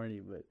so corny,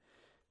 but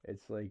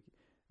it's like,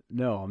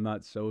 no, I'm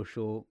not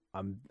social.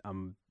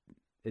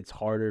 It's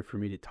harder for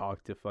me to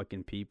talk to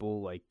fucking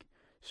people, like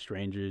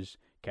strangers,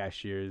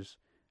 cashiers,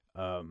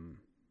 um,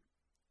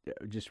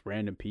 just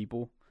random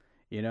people,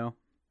 you know?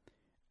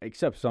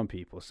 Except some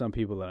people. Some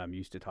people that I'm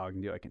used to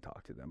talking to, I can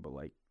talk to them. But,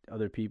 like,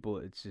 other people,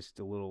 it's just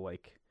a little,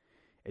 like,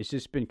 it's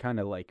just been kind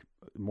of, like,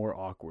 more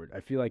awkward. I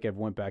feel like I've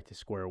went back to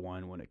square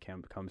one when it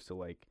comes to,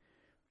 like,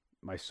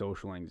 my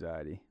social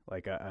anxiety.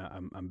 Like,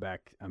 I'm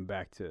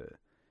back to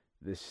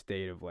this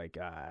state of, like,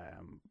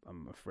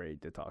 I'm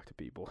afraid to talk to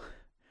people.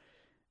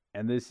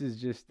 And this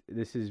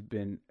has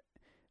been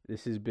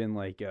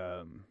like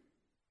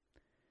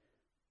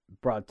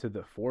brought to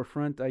the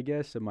forefront, I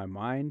guess, of my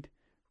mind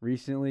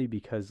recently,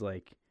 because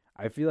like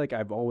I feel like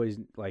I've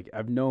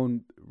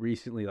known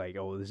recently, like,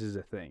 oh, this is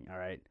a thing, all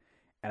right,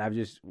 and I've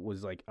just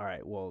was like, all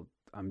right, well,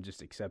 I'm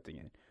just accepting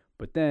it.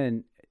 But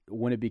then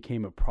when it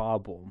became a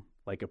problem,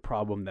 like a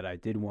problem that I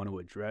did want to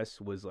address,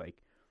 was like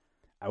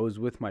I was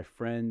with my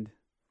friend.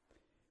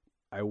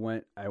 I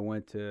went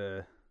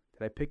to,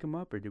 did I pick him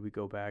up or did we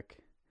go back?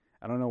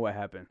 I don't know what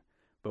happened,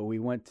 but we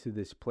went to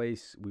this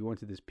place. We went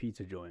to this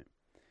pizza joint.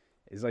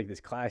 It's like this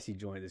classy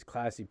joint, this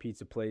classy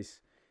pizza place.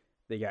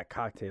 They got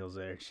cocktails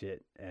there and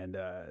shit, and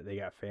they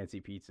got fancy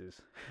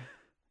pizzas.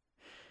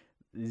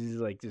 This is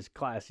like just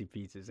classy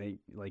pizzas, ain't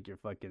like your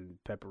fucking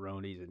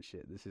pepperonis and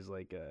shit. This is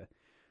like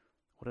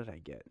what did I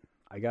get?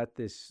 I got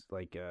this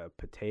like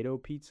potato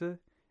pizza.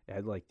 It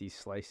had like these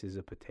slices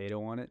of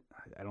potato on it.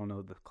 I don't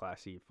know the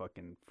classy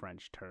fucking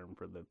French term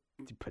for the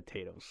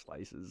potato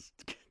slices.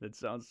 That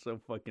sounds so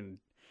fucking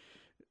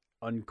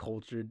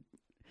uncultured.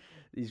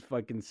 These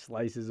fucking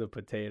slices of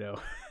potato.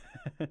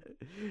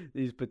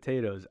 These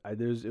potatoes.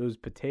 It was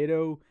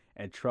potato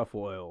and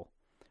truffle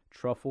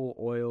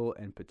oil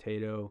and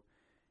potato,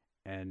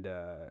 and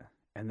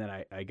then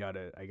I got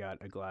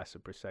a glass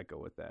of prosecco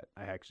with that.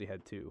 I actually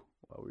had two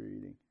while we were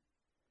eating.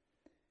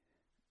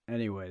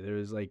 Anyway, there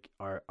was like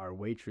our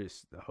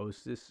waitress, the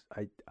hostess.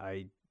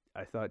 I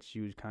thought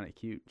she was kind of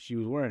cute. She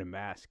was wearing a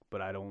mask,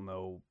 but I don't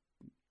know,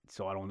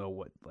 so I don't know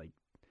what, like,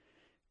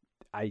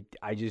 I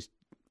just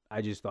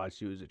thought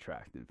she was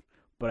attractive,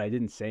 but I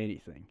didn't say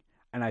anything.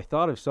 And I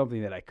thought of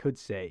something that I could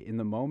say in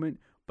the moment,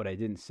 but I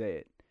didn't say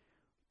it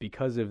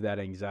because of that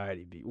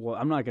anxiety. Well,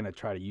 I'm not going to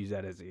try to use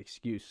that as an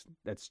excuse.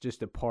 That's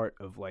just a part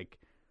of like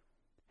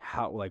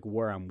how, like,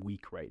 where I'm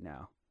weak right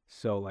now.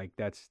 So like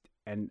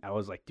and I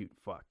was like, dude,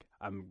 fuck.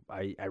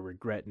 I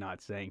regret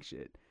not saying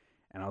shit.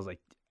 And I was like,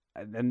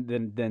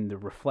 then the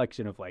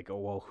reflection of like, oh,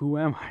 well, who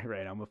am I,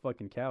 right? I'm a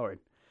fucking coward.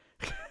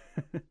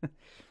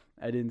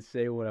 I didn't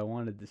say what I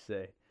wanted to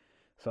say.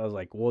 So I was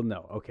like, well,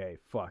 no, okay,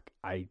 fuck.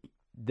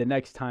 The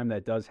next time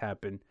that does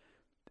happen,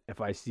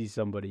 if I see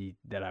somebody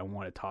that I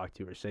want to talk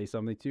to or say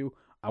something to,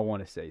 I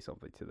want to say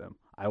something to them.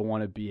 I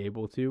want to be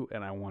able to,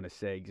 and I want to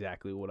say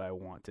exactly what I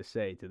want to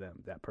say to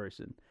them, that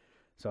person.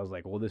 So I was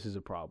like, well, this is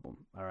a problem.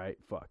 All right,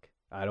 fuck.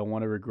 I don't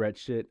want to regret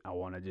shit. I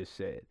want to just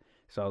say it.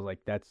 So I was like,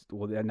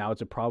 now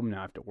it's a problem. Now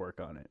I have to work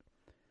on it.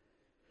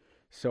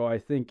 So I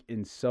think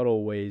in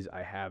subtle ways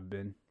I have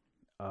been.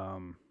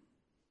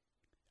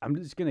 I'm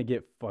just gonna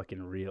get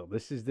fucking real.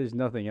 There's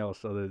nothing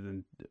else other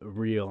than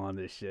real on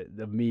this shit.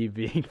 The me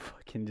being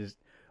fucking just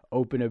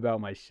open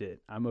about my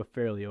shit. I'm a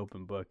fairly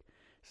open book.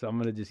 So I'm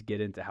gonna just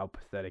get into how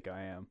pathetic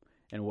I am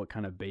and what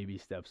kind of baby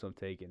steps I'm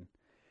taking.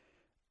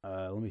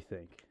 Let me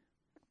think.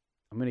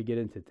 I'm gonna get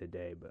into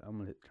today, but I'm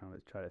gonna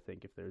try to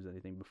think if there's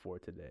anything before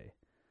today,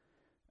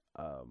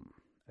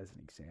 as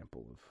an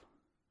example of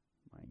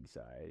my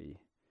anxiety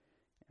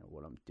and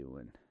what I'm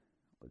doing.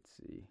 Let's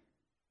see.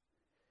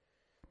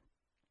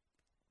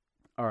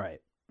 All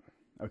right.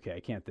 Okay, I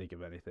can't think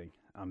of anything.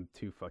 I'm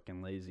too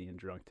fucking lazy and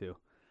drunk too.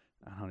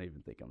 I don't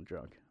even think I'm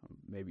drunk. I'm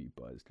maybe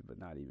buzzed, but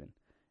not even.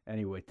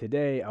 Anyway,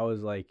 today I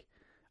was like,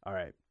 all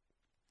right,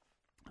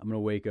 I'm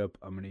gonna wake up.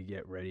 I'm gonna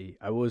get ready.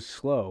 I was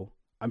slow.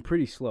 I'm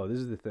pretty slow. This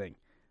is the thing.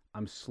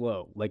 I'm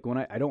slow. Like when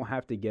I don't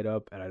have to get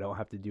up and I don't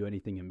have to do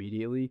anything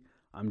immediately.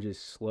 I'm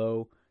just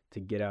slow to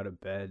get out of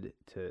bed,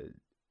 to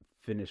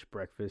finish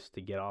breakfast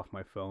to get off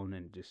my phone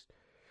and just,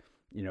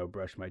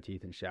 brush my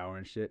teeth and shower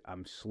and shit.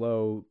 I'm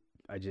slow.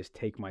 I just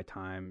take my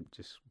time,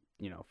 just,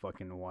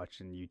 fucking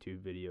watching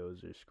YouTube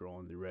videos or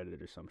scrolling through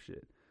Reddit or some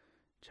shit,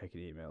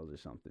 checking emails or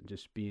something.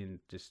 Just being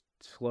just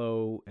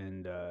slow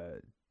and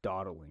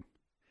dawdling.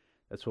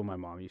 That's what my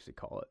mom used to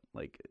call it.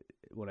 Like,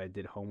 when I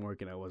did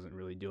homework and I wasn't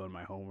really doing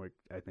my homework,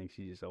 I think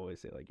she just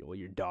always say, like, well,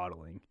 you're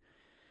dawdling.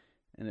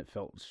 And it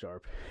felt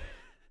sharp.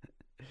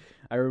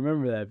 I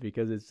remember that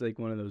because it's like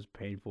one of those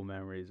painful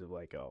memories of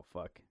like, oh,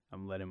 fuck,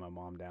 I'm letting my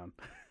mom down.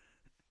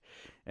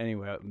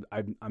 Anyway,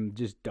 I'm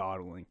just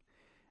dawdling.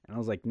 And I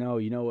was like, no,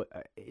 you know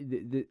what?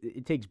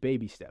 It takes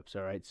baby steps,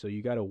 all right? So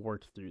you got to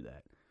work through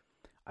that.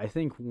 I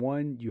think,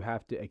 one, you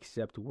have to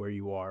accept where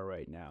you are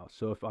right now.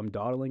 So if I'm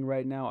dawdling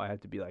right now, I have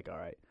to be like, all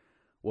right,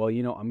 well,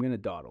 I'm going to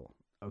dawdle,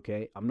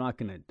 okay? I'm not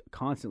going to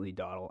constantly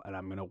dawdle, and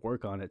I'm going to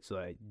work on it so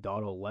I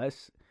dawdle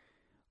less.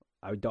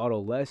 I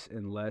dawdle less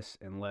and less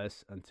and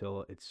less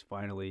until it's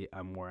finally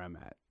I'm where I'm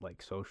at.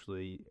 Like,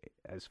 socially,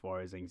 as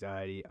far as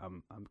anxiety,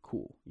 I'm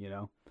cool,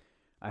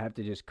 I have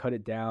to just cut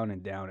it down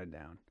and down and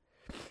down.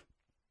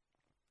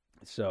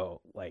 So,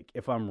 like,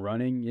 if I'm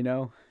running,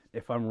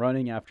 if I'm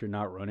running after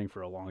not running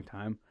for a long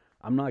time,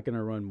 I'm not going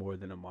to run more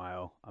than a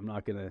mile. I'm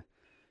not going to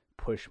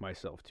push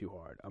myself too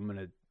hard. I'm going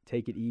to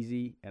take it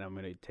easy, and I'm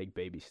going to take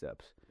baby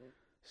steps.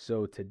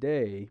 So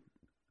today,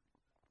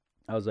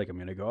 I was like, I'm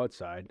going to go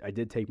outside. I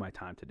did take my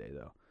time today,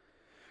 though,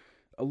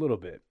 a little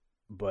bit.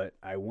 But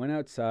I went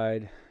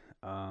outside.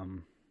 I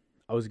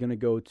was going to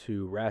go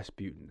to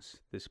Rasputin's,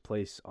 this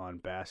place on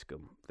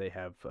Bascom. They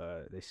have,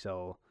 they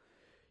sell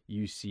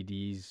used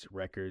CDs,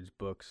 records,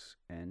 books,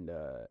 and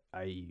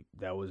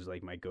that was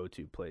like my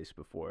go-to place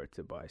before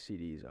to buy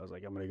CDs. I was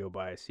like, I'm going to go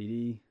buy a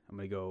CD. I'm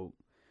going to go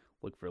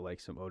look for like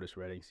some Otis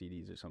Redding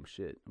CDs or some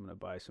shit. I'm going to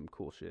buy some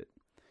cool shit.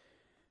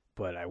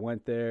 But I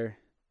went there.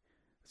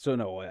 So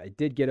no, I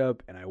did get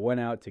up and I went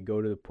out to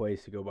go to the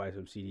place to go buy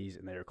some CDs,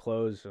 and they were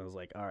closed. And I was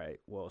like, all right,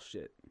 well,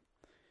 shit.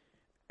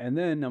 And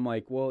then I'm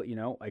like, well,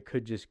 I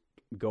could just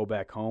go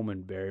back home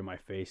and bury my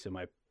face in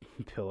my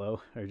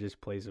pillow or just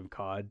play some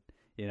COD,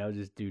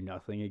 just do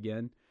nothing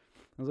again.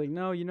 I was like,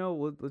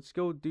 no, let's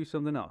go do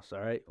something else.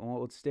 All right.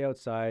 Well, let's stay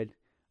outside.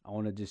 I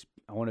want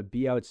to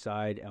be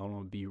outside. I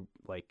want to be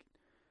like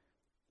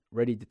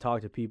ready to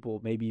talk to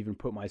people, maybe even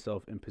put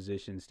myself in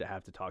positions to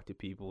have to talk to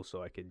people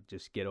so I could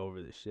just get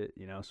over this shit,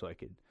 so I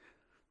could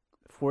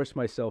force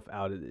myself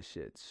out of this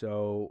shit.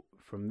 So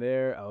from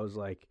there, I was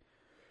like,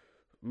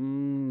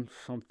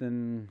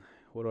 something,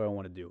 what do I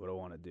want to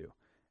do?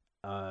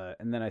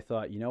 And then I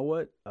thought, you know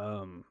what?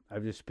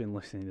 I've just been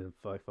listening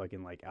to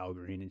fucking like Al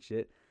Green and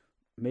shit.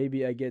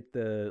 Maybe I get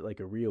a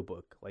real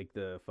book, like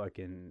the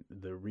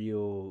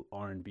real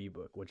R&B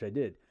book, which I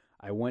did.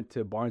 I went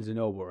to Barnes &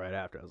 Noble right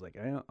after. I was like,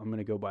 I'm going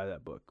to go buy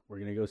that book. We're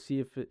going to go see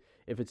if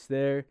it's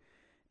there,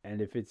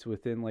 and if it's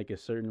within like a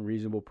certain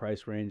reasonable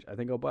price range, I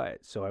think I'll buy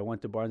it. So I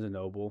went to Barnes &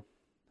 Noble,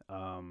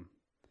 and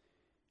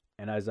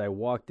as I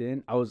walked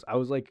in, I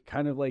was like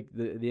kind of like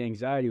the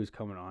anxiety was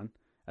coming on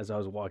as I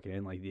was walking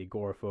in, like the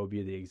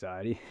agoraphobia, the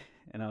anxiety.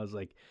 And I was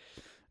like,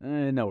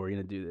 no, we're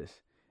going to do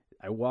this.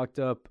 I walked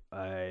up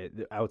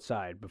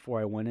outside. Before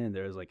I went in,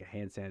 there was like a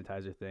hand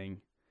sanitizer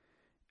thing.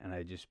 And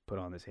I just put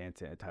on this hand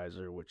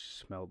sanitizer, which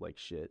smelled like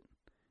shit.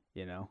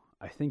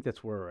 I think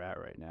that's where we're at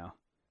right now.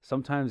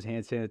 Sometimes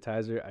hand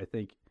sanitizer, I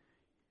think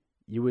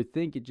you would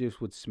think it just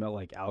would smell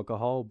like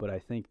alcohol, but I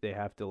think they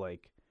have to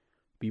like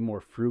be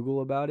more frugal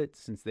about it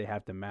since they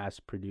have to mass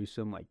produce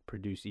them, like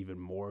produce even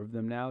more of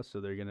them now. So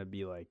they're going to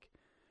be like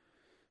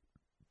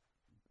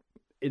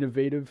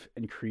innovative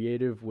and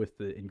creative with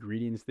the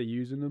ingredients they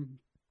use in them.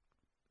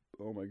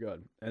 Oh my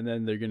God. And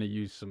then they're going to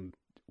use some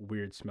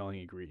weird smelling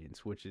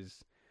ingredients, which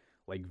is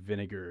like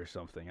vinegar or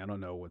something. I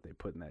don't know what they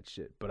put in that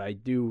shit, but I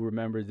do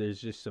remember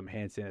there's just some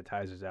hand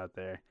sanitizers out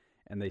there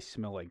and they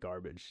smell like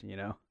garbage,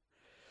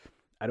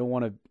 I don't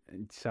want to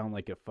sound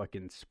like a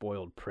fucking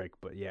spoiled prick,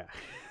 but yeah,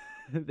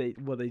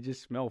 they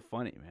just smell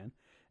funny, man.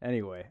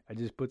 Anyway, I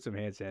just put some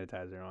hand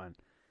sanitizer on,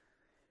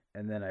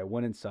 and then I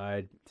went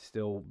inside,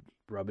 still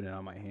rubbing it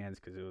on my hands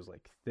because it was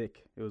like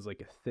thick. It was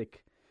like a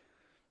thick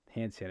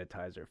hand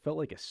sanitizer. It felt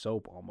like a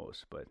soap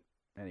almost, but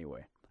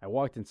anyway, I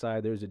walked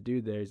inside. There's a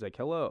dude there. He's like,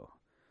 hello.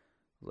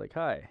 I was like,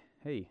 hi,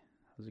 hey,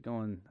 how's it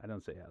going? I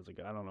don't say how's it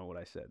going. I don't know what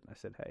I said. I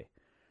said, hey,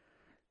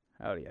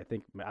 howdy.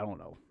 I don't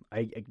know.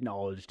 I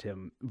acknowledged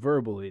him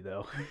verbally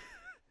though.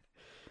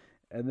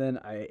 and then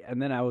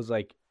I was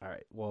like, all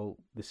right, well,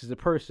 this is a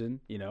person,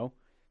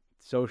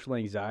 social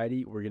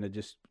anxiety. We're going to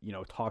just,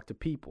 talk to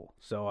people.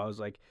 So I was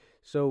like,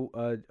 so,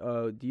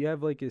 do you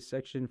have like a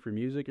section for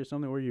music or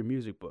something? Where are your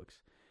music books?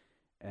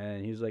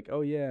 And he was like,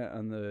 oh yeah,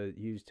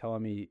 he was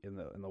telling me in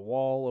the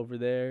wall over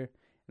there,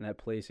 in that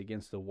place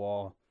against the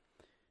wall.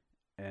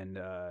 And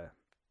I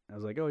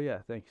was like, oh yeah,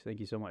 thank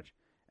you so much.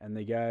 And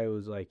the guy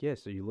was like, yeah,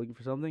 so you looking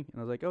for something? And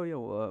I was like, oh yeah,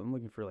 well, I'm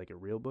looking for like a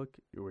real book,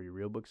 where your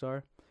real books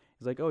are.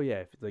 He's like, oh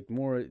yeah, if it's like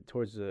more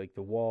towards the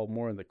wall,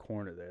 more in the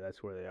corner there,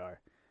 that's where they are.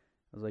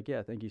 I was like,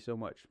 yeah, thank you so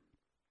much.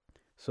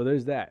 So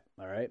there's that,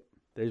 all right?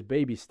 there's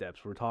baby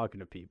steps. We're talking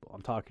to people.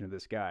 I'm talking to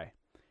this guy,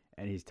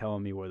 and he's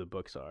telling me where the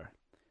books are.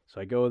 So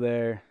I go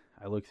there.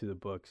 I look through the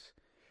books,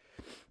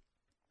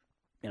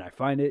 and I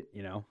find it,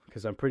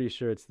 because I'm pretty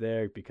sure it's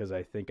there because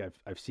I think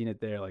I've seen it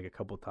there like a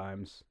couple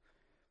times,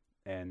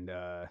 and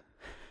I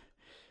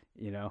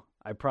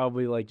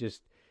probably like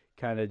just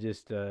kind of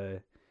just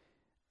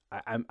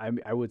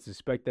I would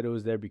suspect that it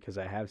was there because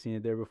I have seen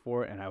it there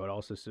before, and I would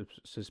also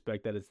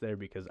suspect that it's there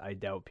because I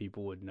doubt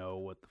people would know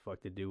what the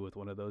fuck to do with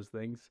one of those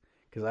things,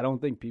 because I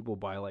don't think people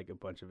buy like a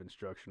bunch of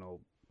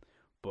instructional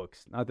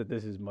books. Not that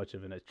this is much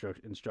of an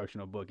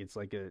instructional book. It's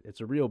like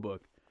it's a real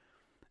book.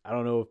 I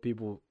don't know if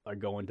people are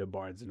going to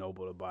Barnes &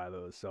 Noble to buy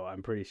those, so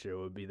I'm pretty sure it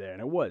would be there,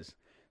 and it was.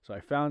 So I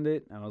found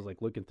it, and I was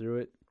like looking through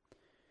it.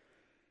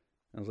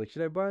 I was like,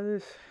 should I buy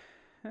this?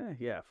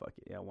 Yeah, fuck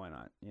it. Yeah, why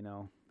not?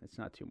 It's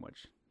not too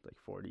much. Like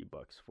 $40,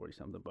 40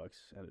 something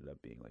bucks. Ended up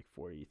being like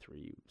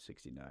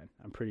 $43.69.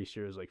 I'm pretty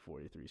sure it was like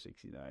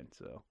 $43.69.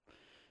 So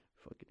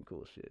fucking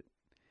cool shit.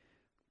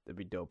 That'd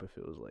be dope if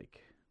it was like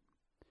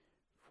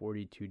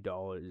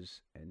 $42.069.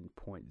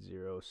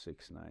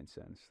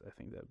 I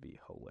think that'd be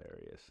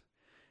hilarious.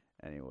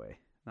 Anyway,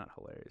 not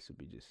hilarious. It'd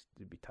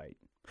be tight.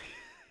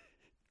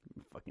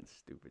 Fucking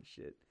stupid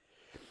shit.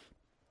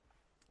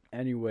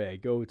 Anyway, I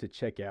go to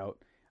check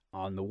out.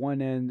 On the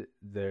one end,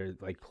 they're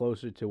like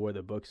closer to where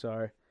the books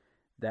are.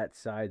 That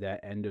side,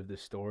 that end of the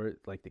store,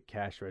 like the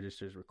cash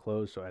registers were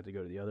closed, so I had to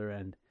go to the other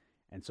end.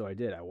 And so I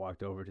did. I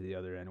walked over to the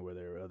other end where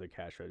there were other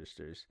cash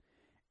registers.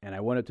 And I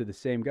went up to the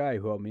same guy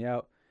who helped me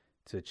out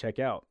to check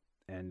out.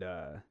 And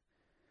so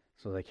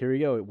I was like, here we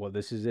go. Well,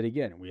 this is it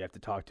again. We have to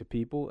talk to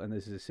people, and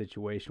this is a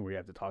situation where you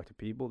have to talk to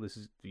people. This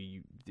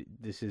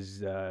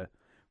is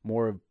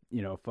more of,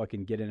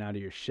 fucking getting out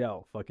of your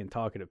shell, fucking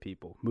talking to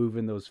people,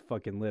 moving those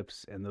fucking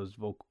lips and those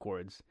vocal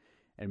cords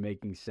and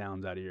making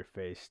sounds out of your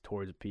face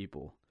towards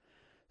people.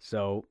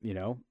 So,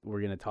 we're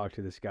going to talk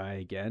to this guy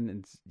again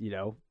and,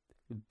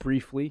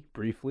 briefly,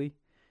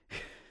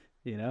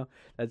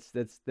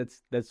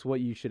 that's what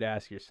you should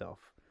ask yourself.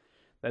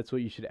 That's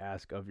what you should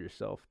ask of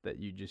yourself, that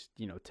you just,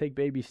 take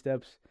baby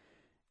steps.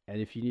 And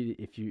if you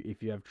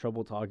have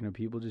trouble talking to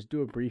people, just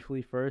do it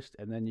briefly first,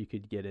 and then you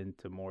could get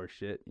into more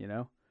shit,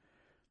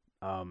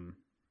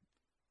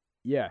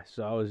 Yeah,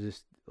 so I was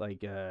just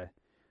like, I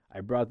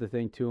brought the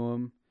thing to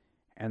him.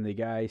 And the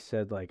guy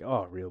said, like,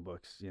 oh, real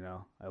books,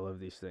 I love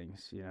these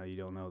things. You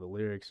don't know the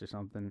lyrics or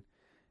something.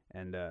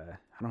 And I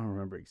don't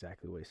remember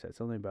exactly what he said.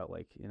 Something about,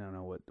 like, you don't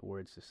know what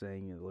words to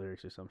sing, the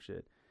lyrics or some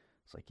shit.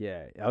 It's like,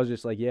 yeah. I was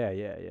just like, yeah.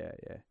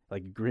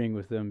 Like, agreeing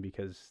with him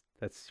because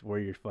that's where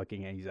your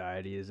fucking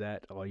anxiety is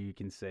at. All you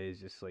can say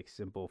is just, like,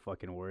 simple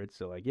fucking words.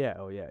 So, like, yeah,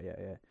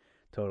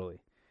 totally.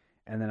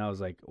 And then I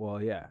was like,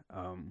 well, yeah,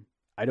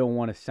 I don't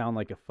want to sound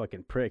like a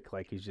fucking prick.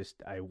 Like,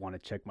 I want to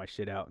check my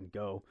shit out and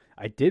go.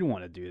 I did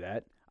want to do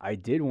that. I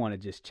did want to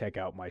just check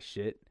out my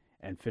shit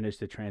and finish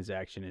the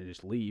transaction and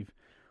just leave.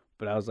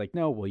 But I was like,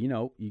 no, well,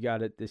 you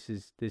got it. This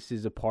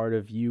is a part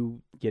of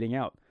you getting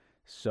out.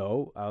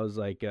 So I was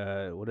like,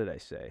 what did I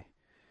say?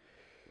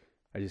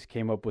 I just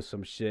came up with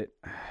some shit.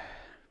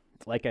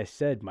 Like I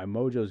said, my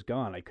mojo's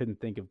gone. I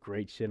couldn't think of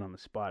great shit on the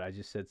spot. I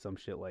just said some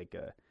shit like,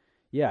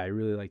 yeah, I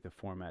really like the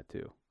format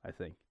too. I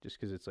think just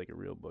because it's like a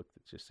real book,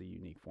 that's just a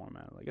unique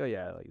format. I'm like, oh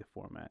yeah, I like the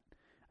format.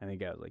 I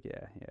think I was like,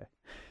 yeah.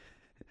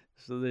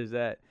 So there's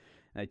that.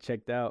 And I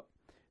checked out.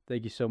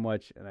 Thank you so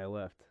much, and I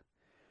left.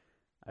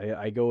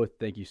 I go with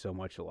thank you so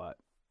much a lot.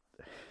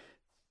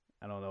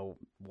 I don't know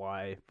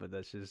why, but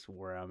that's just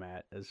where I'm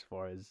at as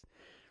far as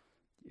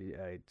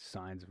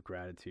signs of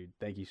gratitude.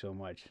 Thank you so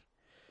much.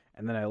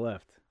 And then I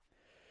left.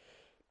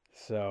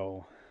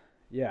 So,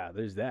 yeah,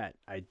 there's that.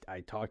 I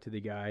talked to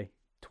the guy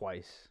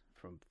twice.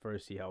 From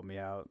first, he helped me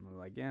out, and I'm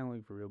like, yeah, I'm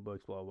looking for real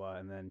books, blah, blah,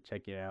 and then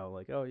checking it out,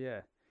 like, oh, yeah,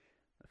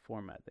 the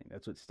format thing.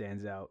 That's what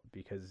stands out,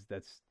 because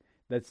that's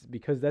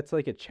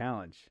like a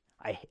challenge.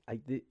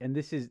 And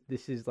this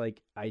is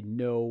like, I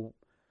know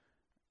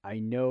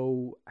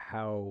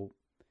how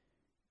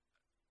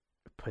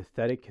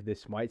pathetic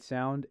this might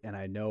sound, and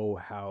I know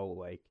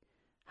how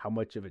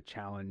much of a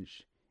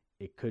challenge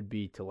it could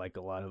be to like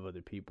a lot of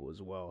other people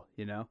as well,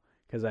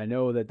 because I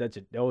know that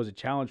was a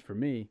challenge for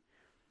me.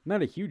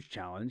 Not a huge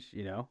challenge,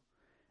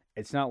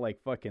 It's not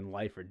like fucking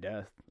life or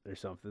death or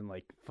something,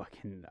 like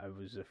fucking I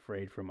was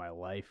afraid for my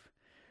life,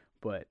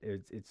 but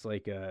it's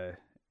like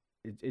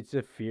it's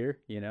a fear,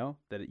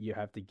 that you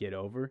have to get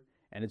over,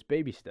 and it's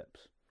baby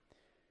steps.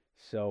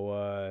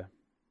 So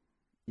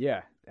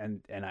yeah,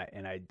 and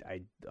I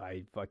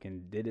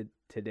fucking did it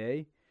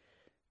today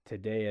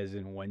as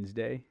in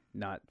Wednesday,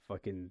 not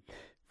fucking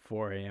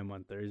 4 a.m.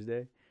 on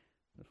Thursday.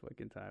 The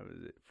fucking time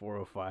is it?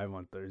 4:05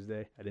 on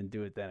Thursday. I didn't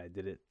do it then. I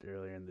did it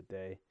earlier in the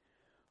day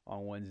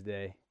on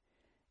Wednesday.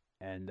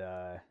 And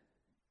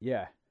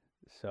yeah,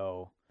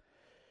 so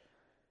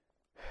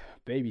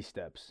baby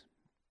steps.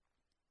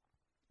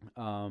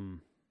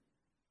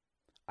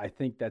 I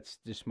think that's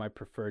just my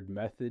preferred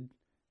method,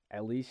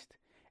 at least.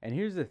 And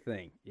here's the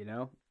thing,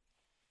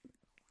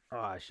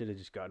 I should have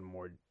just gotten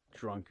more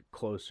drunk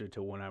closer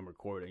to when I'm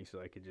recording so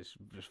I could just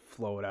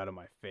flow it out of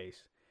my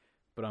face.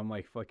 but I'm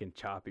like fucking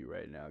choppy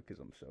right now because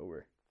I'm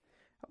sober.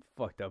 How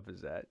fucked up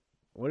is that?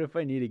 What if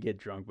I need to get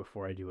drunk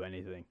before I do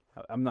anything?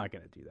 I'm not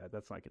gonna do that.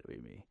 That's not gonna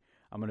be me.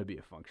 I'm gonna be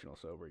a functional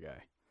sober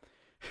guy.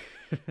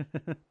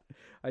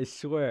 I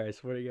swear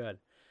to God.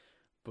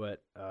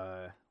 But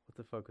what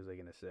the fuck was I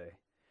gonna say?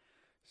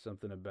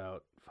 Something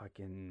about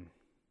fucking.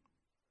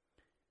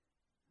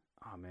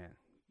 Oh man,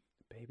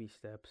 baby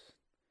steps.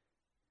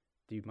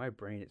 Dude, my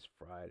brain is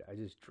fried. I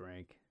just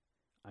drank.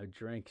 I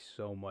drank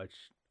so much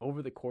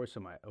over the course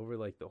of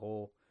like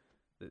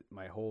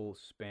my whole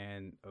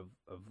span of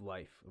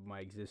life, of my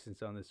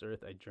existence on this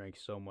earth. I drank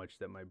so much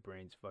that my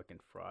brain's fucking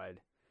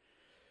fried.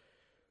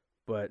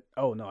 But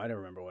oh no, I don't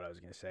remember what I was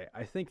gonna say.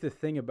 I think the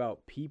thing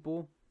about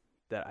people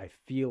that I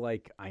feel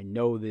like I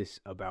know this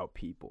about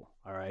people.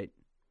 All right,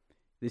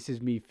 this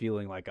is me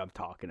feeling like I'm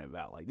talking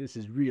about like this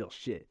is real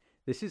shit.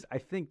 I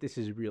think this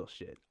is real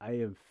shit. I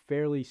am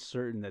fairly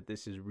certain that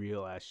this is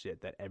real ass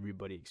shit that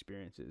everybody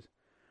experiences,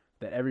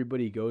 that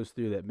everybody goes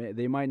through, that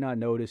they might not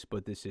notice,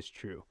 but this is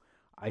true.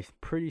 I'm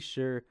pretty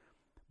sure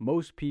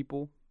most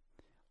people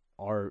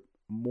are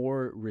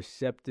more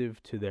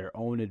receptive to their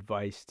own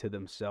advice to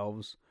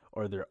themselves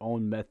or their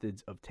own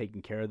methods of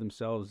taking care of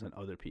themselves than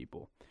other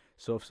people.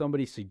 So if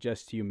somebody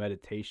suggests to you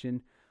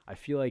meditation, I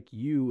feel like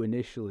you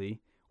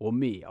initially, well,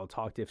 me, I'll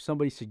talk to, if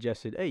somebody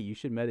suggested, hey, you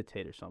should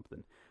meditate or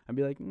something, I'd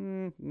be like,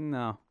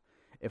 no.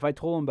 If I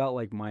told them about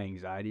like my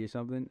anxiety or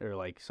something, or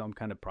like some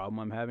kind of problem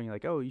I'm having,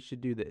 like, oh, you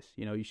should do this,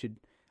 you should,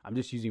 I'm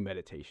just using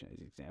meditation as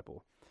an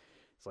example.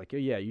 It's like, oh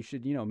yeah, you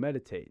should,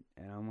 meditate.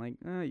 And I'm like,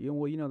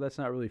 well, that's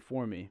not really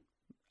for me.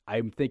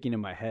 I'm thinking in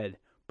my head,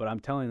 but I'm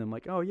telling them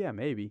like, oh yeah,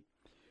 maybe.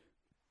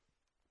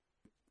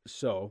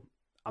 So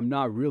I'm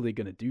not really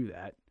going to do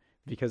that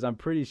because I'm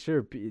pretty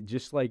sure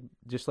just like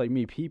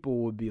me, people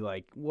would be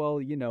like,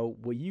 well,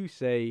 what you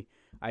say,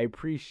 I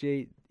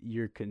appreciate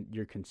your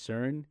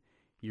concern,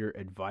 your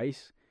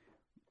advice,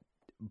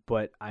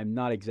 but I'm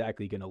not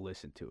exactly going to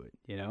listen to it.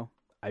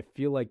 I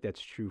feel like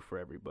that's true for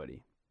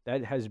everybody.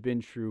 That has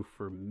been true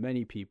for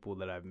many people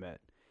that I've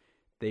met.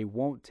 They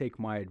won't take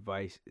my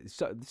advice.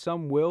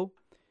 Some will,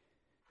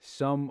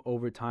 some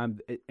over time,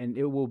 and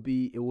it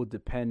will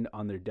depend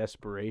on their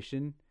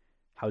desperation,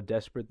 how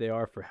desperate they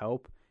are for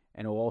help,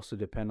 and it will also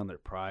depend on their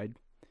pride.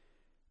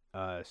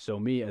 So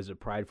me as a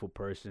prideful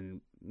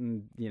person,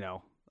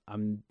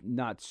 I'm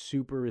not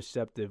super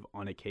receptive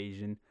on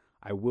occasion.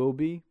 I will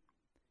be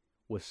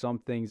with some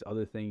things,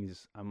 other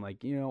things, I'm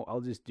like,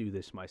 I'll just do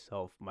this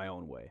myself, my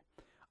own way.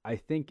 I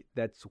think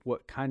that's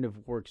what kind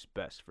of works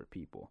best for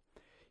people.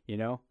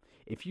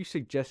 If you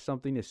suggest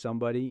something to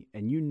somebody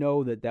and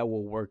that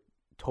will work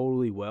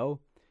totally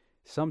well,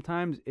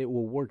 sometimes it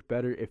will work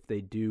better if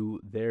they do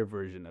their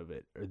version of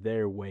it or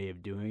their way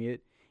of doing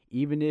it,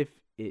 even if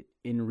it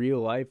in real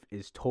life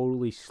is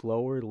totally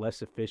slower,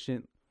 less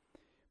efficient,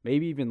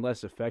 maybe even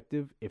less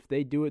effective. If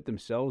they do it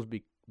themselves,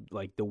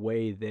 like the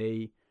way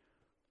they,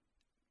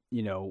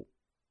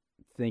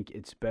 think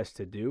it's best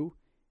to do,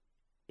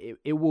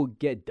 it will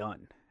get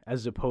done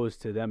as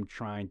opposed to them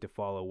trying to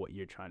follow what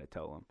you're trying to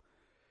tell them.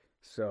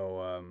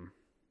 So,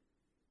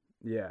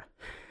 yeah,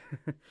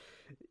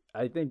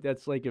 I think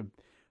that's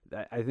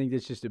I think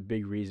that's just a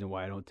big reason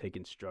why I don't take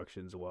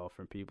instructions well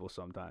from people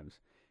sometimes.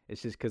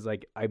 It's just because,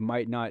 like, I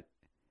might not,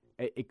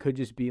 it could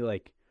just be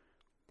like,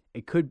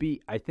 it could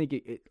be, I think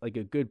it like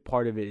a good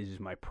part of it is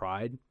just my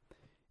pride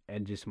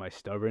and just my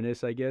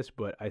stubbornness, I guess.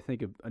 But I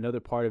think another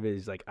part of it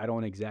is like, I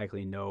don't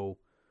exactly know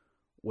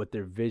what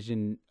their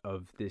vision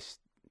of this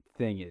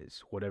thing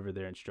is, whatever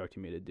they're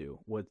instructing me to do,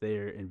 what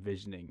they're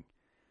envisioning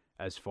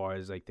as far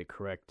as like the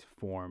correct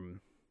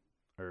form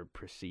or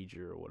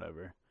procedure or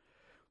whatever.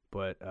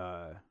 But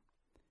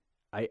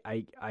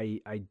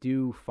I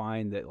do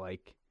find that,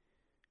 like,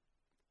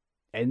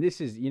 and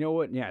this is,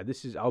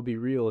 this is, I'll be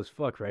real as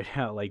fuck right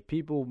now. Like,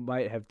 people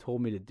might have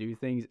told me to do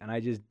things and I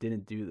just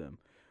didn't do them,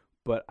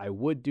 but I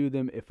would do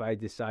them if I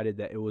decided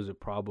that it was a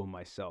problem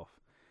myself.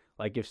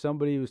 Like, if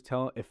somebody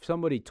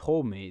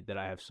told me that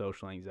I have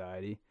social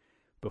anxiety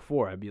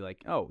before, I'd be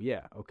like, oh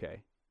yeah,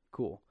 okay,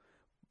 cool.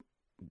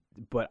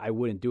 But I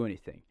wouldn't do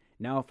anything.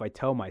 Now, if I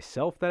tell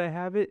myself that I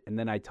have it and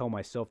then I tell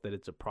myself that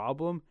it's a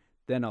problem,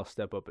 then I'll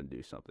step up and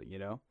do something,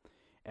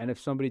 And if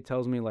somebody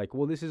tells me like,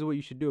 well, this is what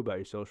you should do about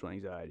your social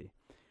anxiety,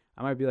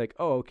 I might be like,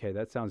 oh, okay,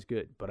 that sounds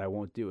good, but I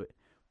won't do it.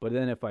 But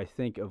then if I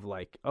think of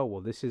like, oh,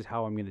 well, this is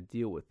how I'm going to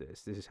deal with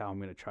this. This is how I'm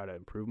going to try to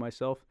improve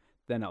myself.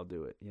 Then I'll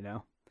do it,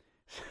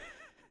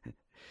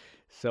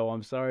 So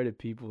I'm sorry to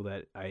people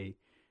that I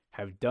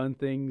have done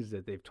things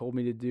that they've told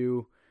me to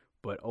do,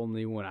 but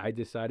only when I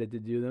decided to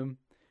do them.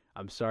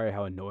 I'm sorry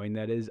how annoying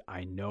that is.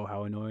 I know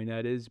how annoying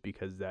that is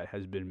because that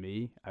has been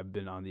me. I've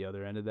been on the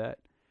other end of that,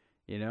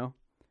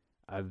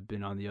 I've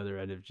been on the other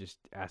end of just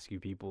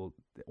asking people,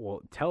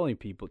 telling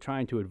people,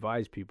 trying to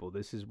advise people,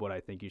 this is what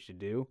I think you should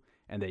do,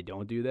 and they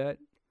don't do that.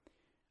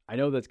 I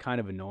know that's kind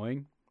of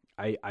annoying.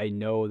 I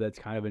know that's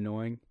kind of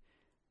annoying.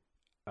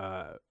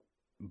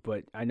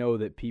 But I know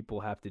that people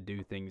have to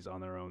do things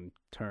on their own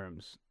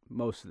terms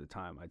most of the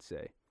time, I'd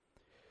say.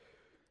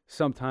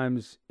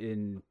 Sometimes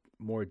in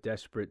more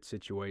desperate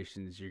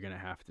situations, you're going to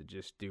have to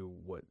just do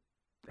what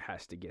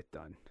has to get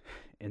done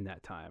in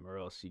that time, or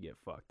else you get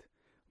fucked.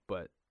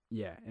 But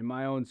yeah, in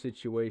my own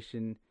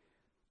situation,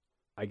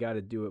 I got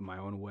to do it my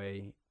own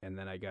way, and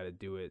then I got to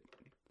do it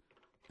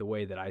the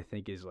way that I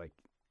think is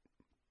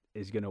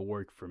going to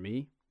work for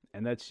me.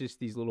 And that's just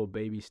these little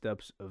baby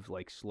steps of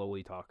like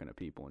slowly talking to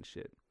people and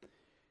shit.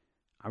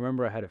 I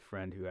remember I had a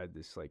friend who had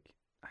this, like,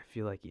 I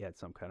feel like he had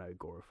some kind of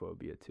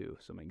agoraphobia too,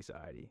 some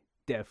anxiety.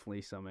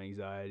 Definitely some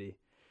anxiety.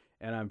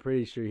 And I'm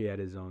pretty sure he had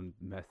his own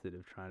method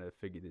of trying to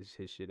figure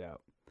his shit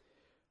out.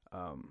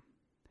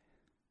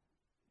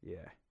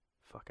 Yeah.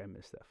 Fuck, I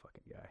miss that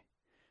fucking guy.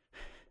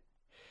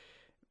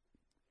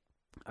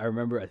 I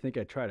remember, I think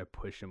I tried to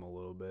push him a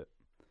little bit.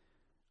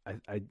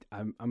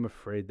 I'm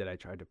afraid that I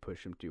tried to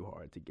push him too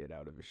hard to get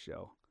out of his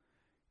shell.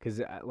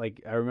 Because,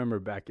 I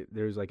remember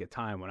there was, like, a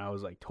time when I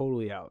was, like,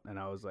 totally out. And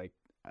I was, like,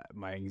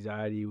 my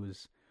anxiety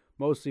was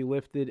mostly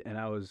lifted. And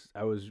I was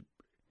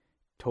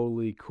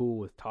totally cool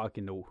with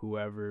talking to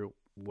whoever,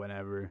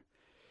 whenever.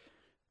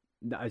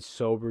 I was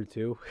sober,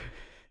 too.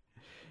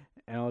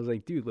 And I was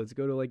like, dude, let's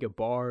go to, like, a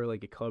bar,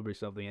 like, a club or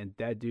something. And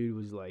that dude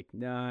was like,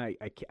 nah,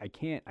 I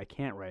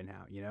can't right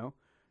now, you know?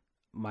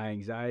 My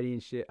anxiety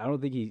and shit. I don't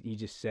think he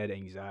just said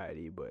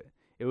anxiety, but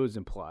it was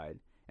implied.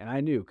 And I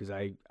knew, because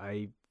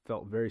I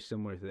felt very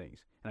similar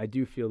things. And I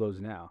do feel those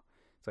now.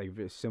 It's like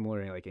very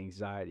similar, like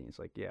anxiety. It's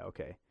like, yeah,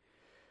 okay.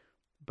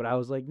 But I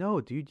was like,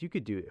 no, dude, you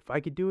could do it. If I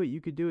could do it, you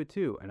could do it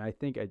too. And I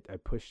think I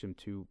pushed him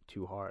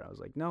too hard. I was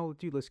like, no,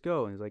 dude, let's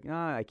go. And he's like,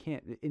 nah, I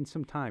can't. In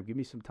some time. Give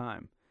me some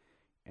time.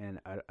 And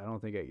I don't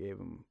think I gave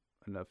him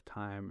enough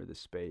time or the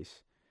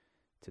space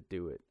to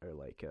do it, or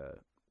like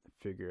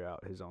figure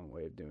out his own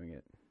way of doing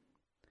it.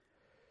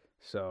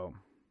 So,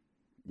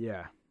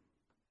 yeah,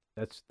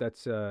 that's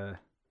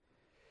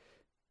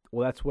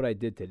what I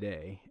did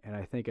today, and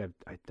I think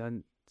I've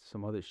done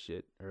some other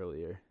shit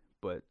earlier,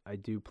 but I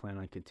do plan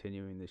on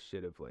continuing this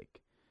shit of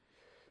like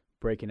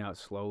breaking out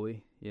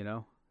slowly, you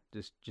know,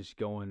 just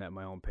going at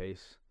my own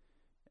pace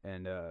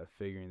and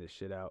figuring this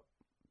shit out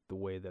the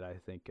way that I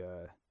think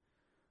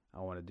I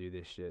want to do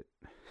this shit.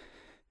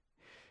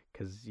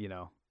 'Cause, you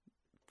know,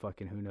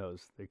 fucking who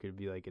knows? There could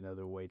be like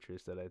another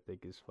waitress that I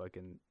think is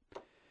fucking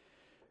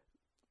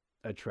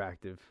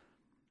attractive,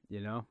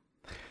 you know?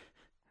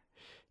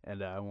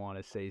 And I want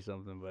to say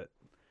something, but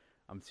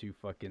I'm too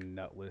fucking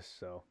nutless,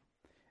 so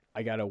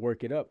I got to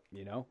work it up,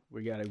 you know?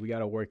 We got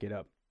to work it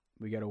up.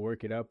 We got to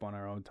work it up on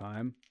our own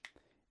time,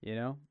 you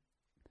know?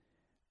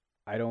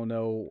 I don't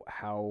know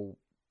how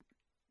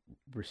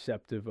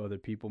receptive other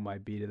people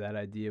might be to that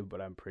idea,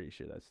 but I'm pretty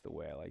sure that's the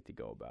way I like to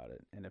go about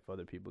it. And if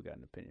other people got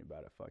an opinion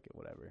about it, fuck it,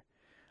 whatever.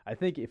 I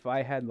think if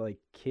I had like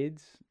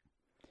kids,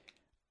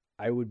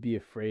 I would be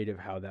afraid of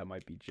how that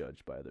might be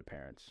judged by other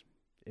parents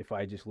if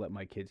I just let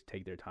my kids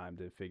take their time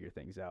to figure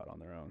things out on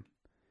their own.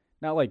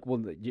 Not like,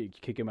 well, you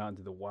kick them out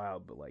into the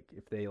wild, but like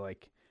if they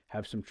like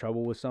have some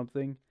trouble with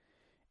something,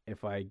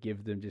 if I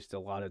give them just a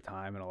lot of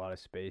time and a lot of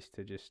space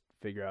to just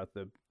figure out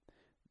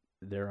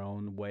their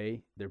own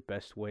way, their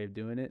best way of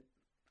doing it,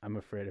 I'm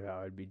afraid of how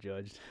I'd be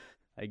judged,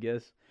 I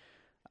guess.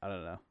 I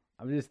don't know.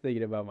 I'm just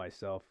thinking about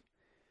myself.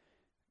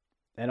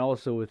 And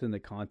also within the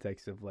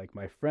context of like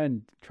my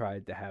friend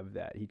tried to have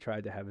that. He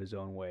tried to have his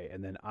own way.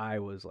 And then I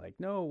was like,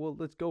 no, well,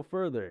 let's go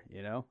further,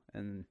 you know?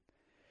 And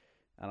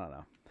I don't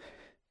know.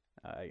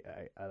 I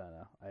don't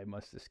know. I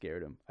must have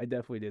scared him. I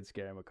definitely did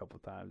scare him a couple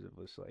times. It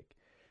was like,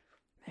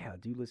 yeah,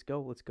 dude, let's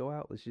go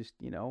out. Let's just,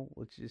 you know,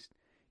 let's just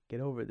get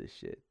over this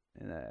shit.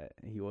 And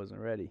he wasn't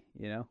ready,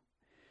 you know?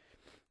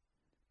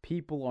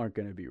 People aren't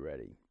going to be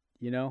ready,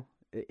 you know?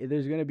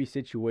 There's going to be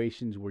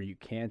situations where you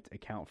can't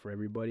account for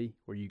everybody,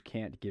 where you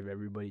can't give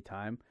everybody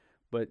time.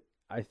 But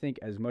I think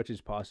as much as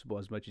possible,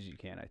 as much as you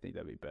can, I think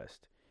that'd be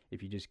best.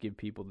 If you just give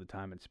people the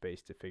time and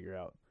space to figure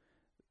out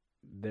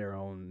their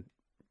own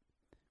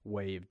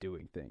way of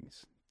doing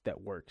things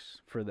that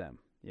works for them,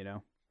 you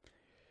know?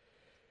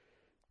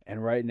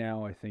 And right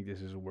now, I think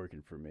this is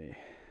working for me.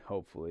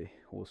 Hopefully.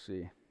 We'll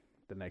see.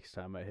 The next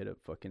time I hit up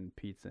fucking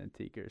Pizza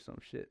Antica or some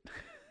shit.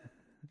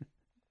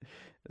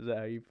 Is that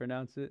how you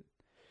pronounce it?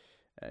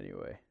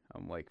 Anyway,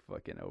 I'm like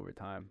fucking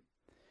overtime.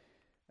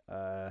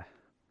 That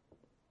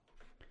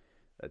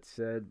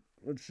said,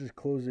 let's just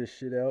close this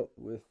shit out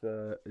with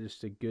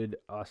just a good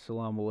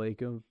assalamu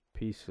alaikum,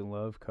 peace and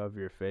love, cover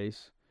your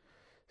face,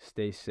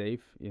 stay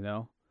safe, you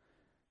know.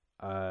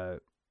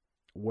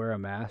 Wear a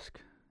mask,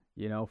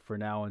 you know, for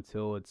now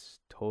until it's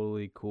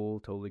totally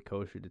cool, totally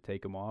kosher to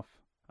take them off.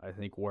 I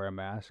think wear a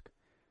mask.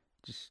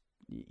 Just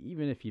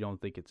even if you don't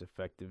think it's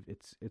effective,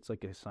 it's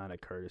like a sign of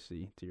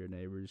courtesy to your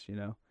neighbors, you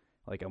know.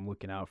 Like I'm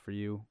looking out for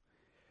you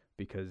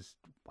because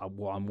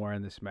I'm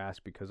wearing this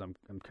mask because I'm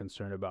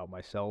concerned about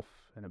myself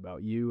and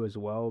about you as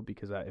well.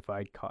 Because if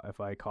I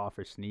cough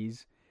or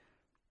sneeze,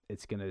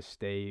 it's gonna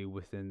stay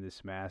within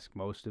this mask,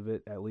 most of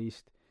it at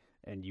least,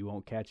 and you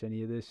won't catch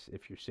any of this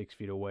if you're 6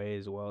 feet away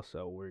as well.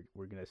 So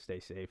we're gonna stay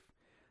safe.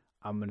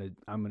 I'm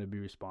gonna be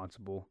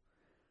responsible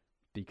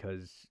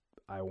because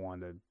I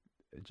want to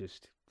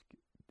just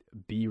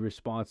be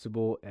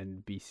responsible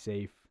and be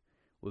safe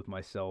with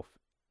myself,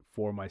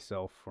 for my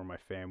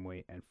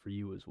family, and for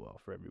you as well,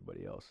 for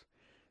everybody else.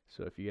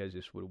 So if you guys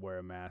just would wear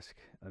a mask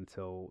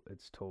until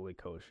it's totally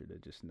kosher to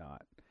just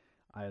not,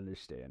 I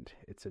understand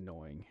it's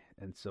annoying,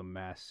 and some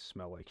masks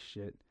smell like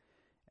shit,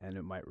 and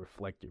it might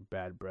reflect your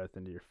bad breath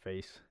into your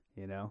face,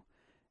 you know,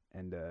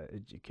 and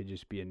it could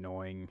just be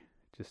annoying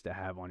just to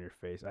have on your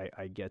face.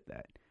 I get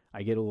that.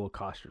 I get a little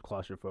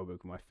claustrophobic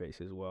with my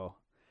face as well,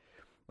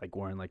 like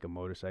wearing like a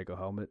motorcycle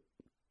helmet.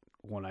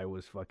 When I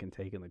was fucking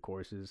taking the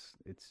courses,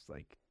 it's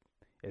like,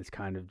 it's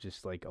kind of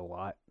just like a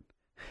lot.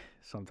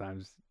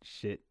 Sometimes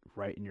shit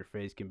right in your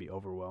face can be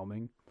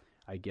overwhelming.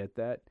 I get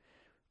that.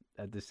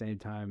 At the same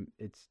time,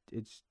 it's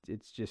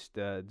just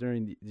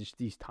during just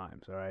these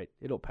times, all right?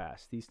 It'll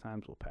pass. These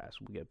times will pass.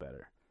 We'll get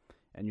better,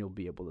 and you'll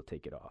be able to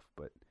take it off.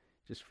 But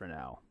just for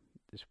now,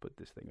 just put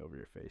this thing over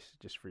your face,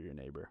 just for your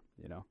neighbor,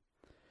 you know?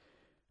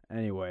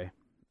 Anyway,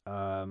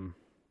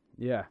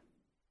 yeah.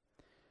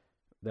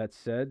 That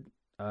said,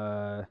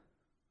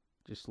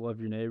 just love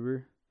your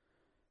neighbor.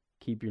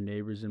 Keep your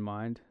neighbors in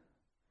mind.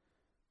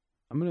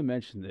 I'm going to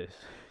mention this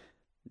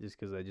just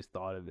because I just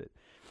thought of it.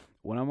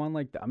 When I'm on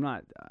like, I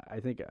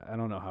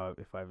don't know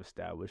if I've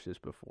established this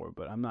before,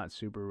 but I'm not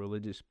super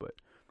religious, but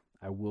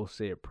I will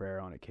say a prayer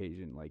on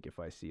occasion. Like if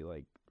I see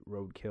like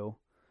roadkill,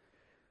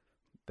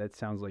 that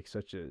sounds like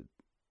such a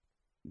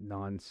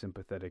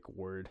non-sympathetic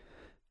word,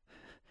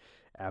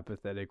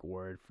 apathetic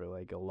word for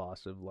like a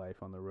loss of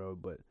life on the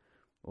road. But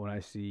when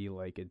I see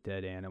like a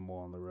dead animal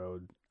on the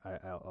road,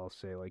 I'll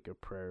say like a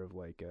prayer of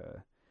like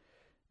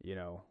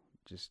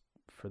just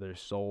for their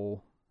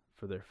soul,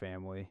 for their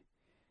family.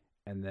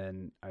 And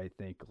then I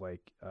think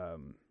like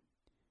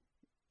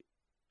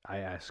I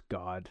ask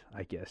God,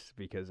 I guess,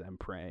 because I'm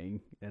praying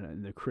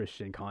in the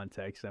Christian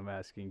context, I'm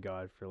asking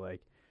God for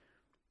like,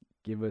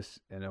 give us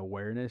an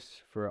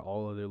awareness for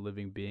all other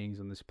living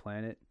beings on this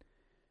planet,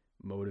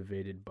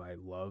 motivated by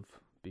love,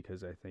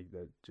 because I think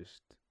that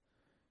just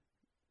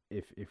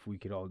if we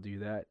could all do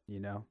that,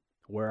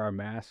 wear our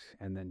masks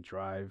and then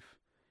drive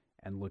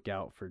and look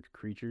out for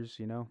creatures,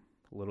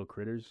 little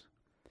critters,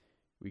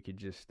 we could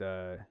just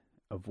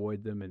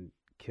avoid them and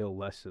kill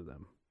less of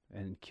them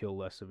and kill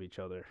less of each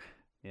other,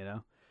 I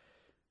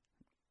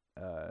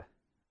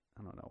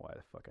don't know why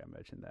the fuck I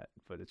mentioned that,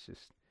 but it's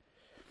just,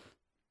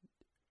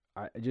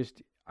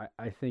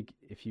 I think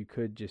if you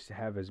could just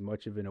have as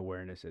much of an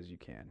awareness as you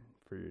can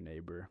for your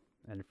neighbor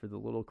and for the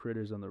little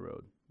critters on the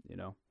road,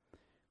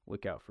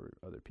 look out for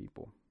other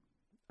people.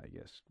 I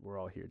guess we're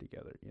all here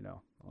together,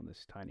 on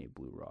this tiny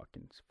blue rock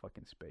in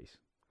fucking space.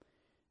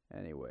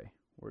 Anyway,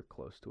 we're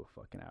close to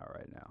a fucking hour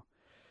right now.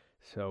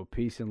 So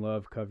peace and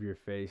love, cover your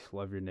face,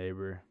 love your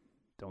neighbor,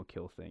 don't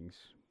kill things,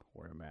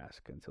 wear a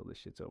mask until this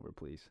shit's over,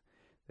 please.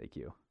 Thank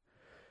you.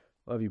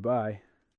 Love you, bye.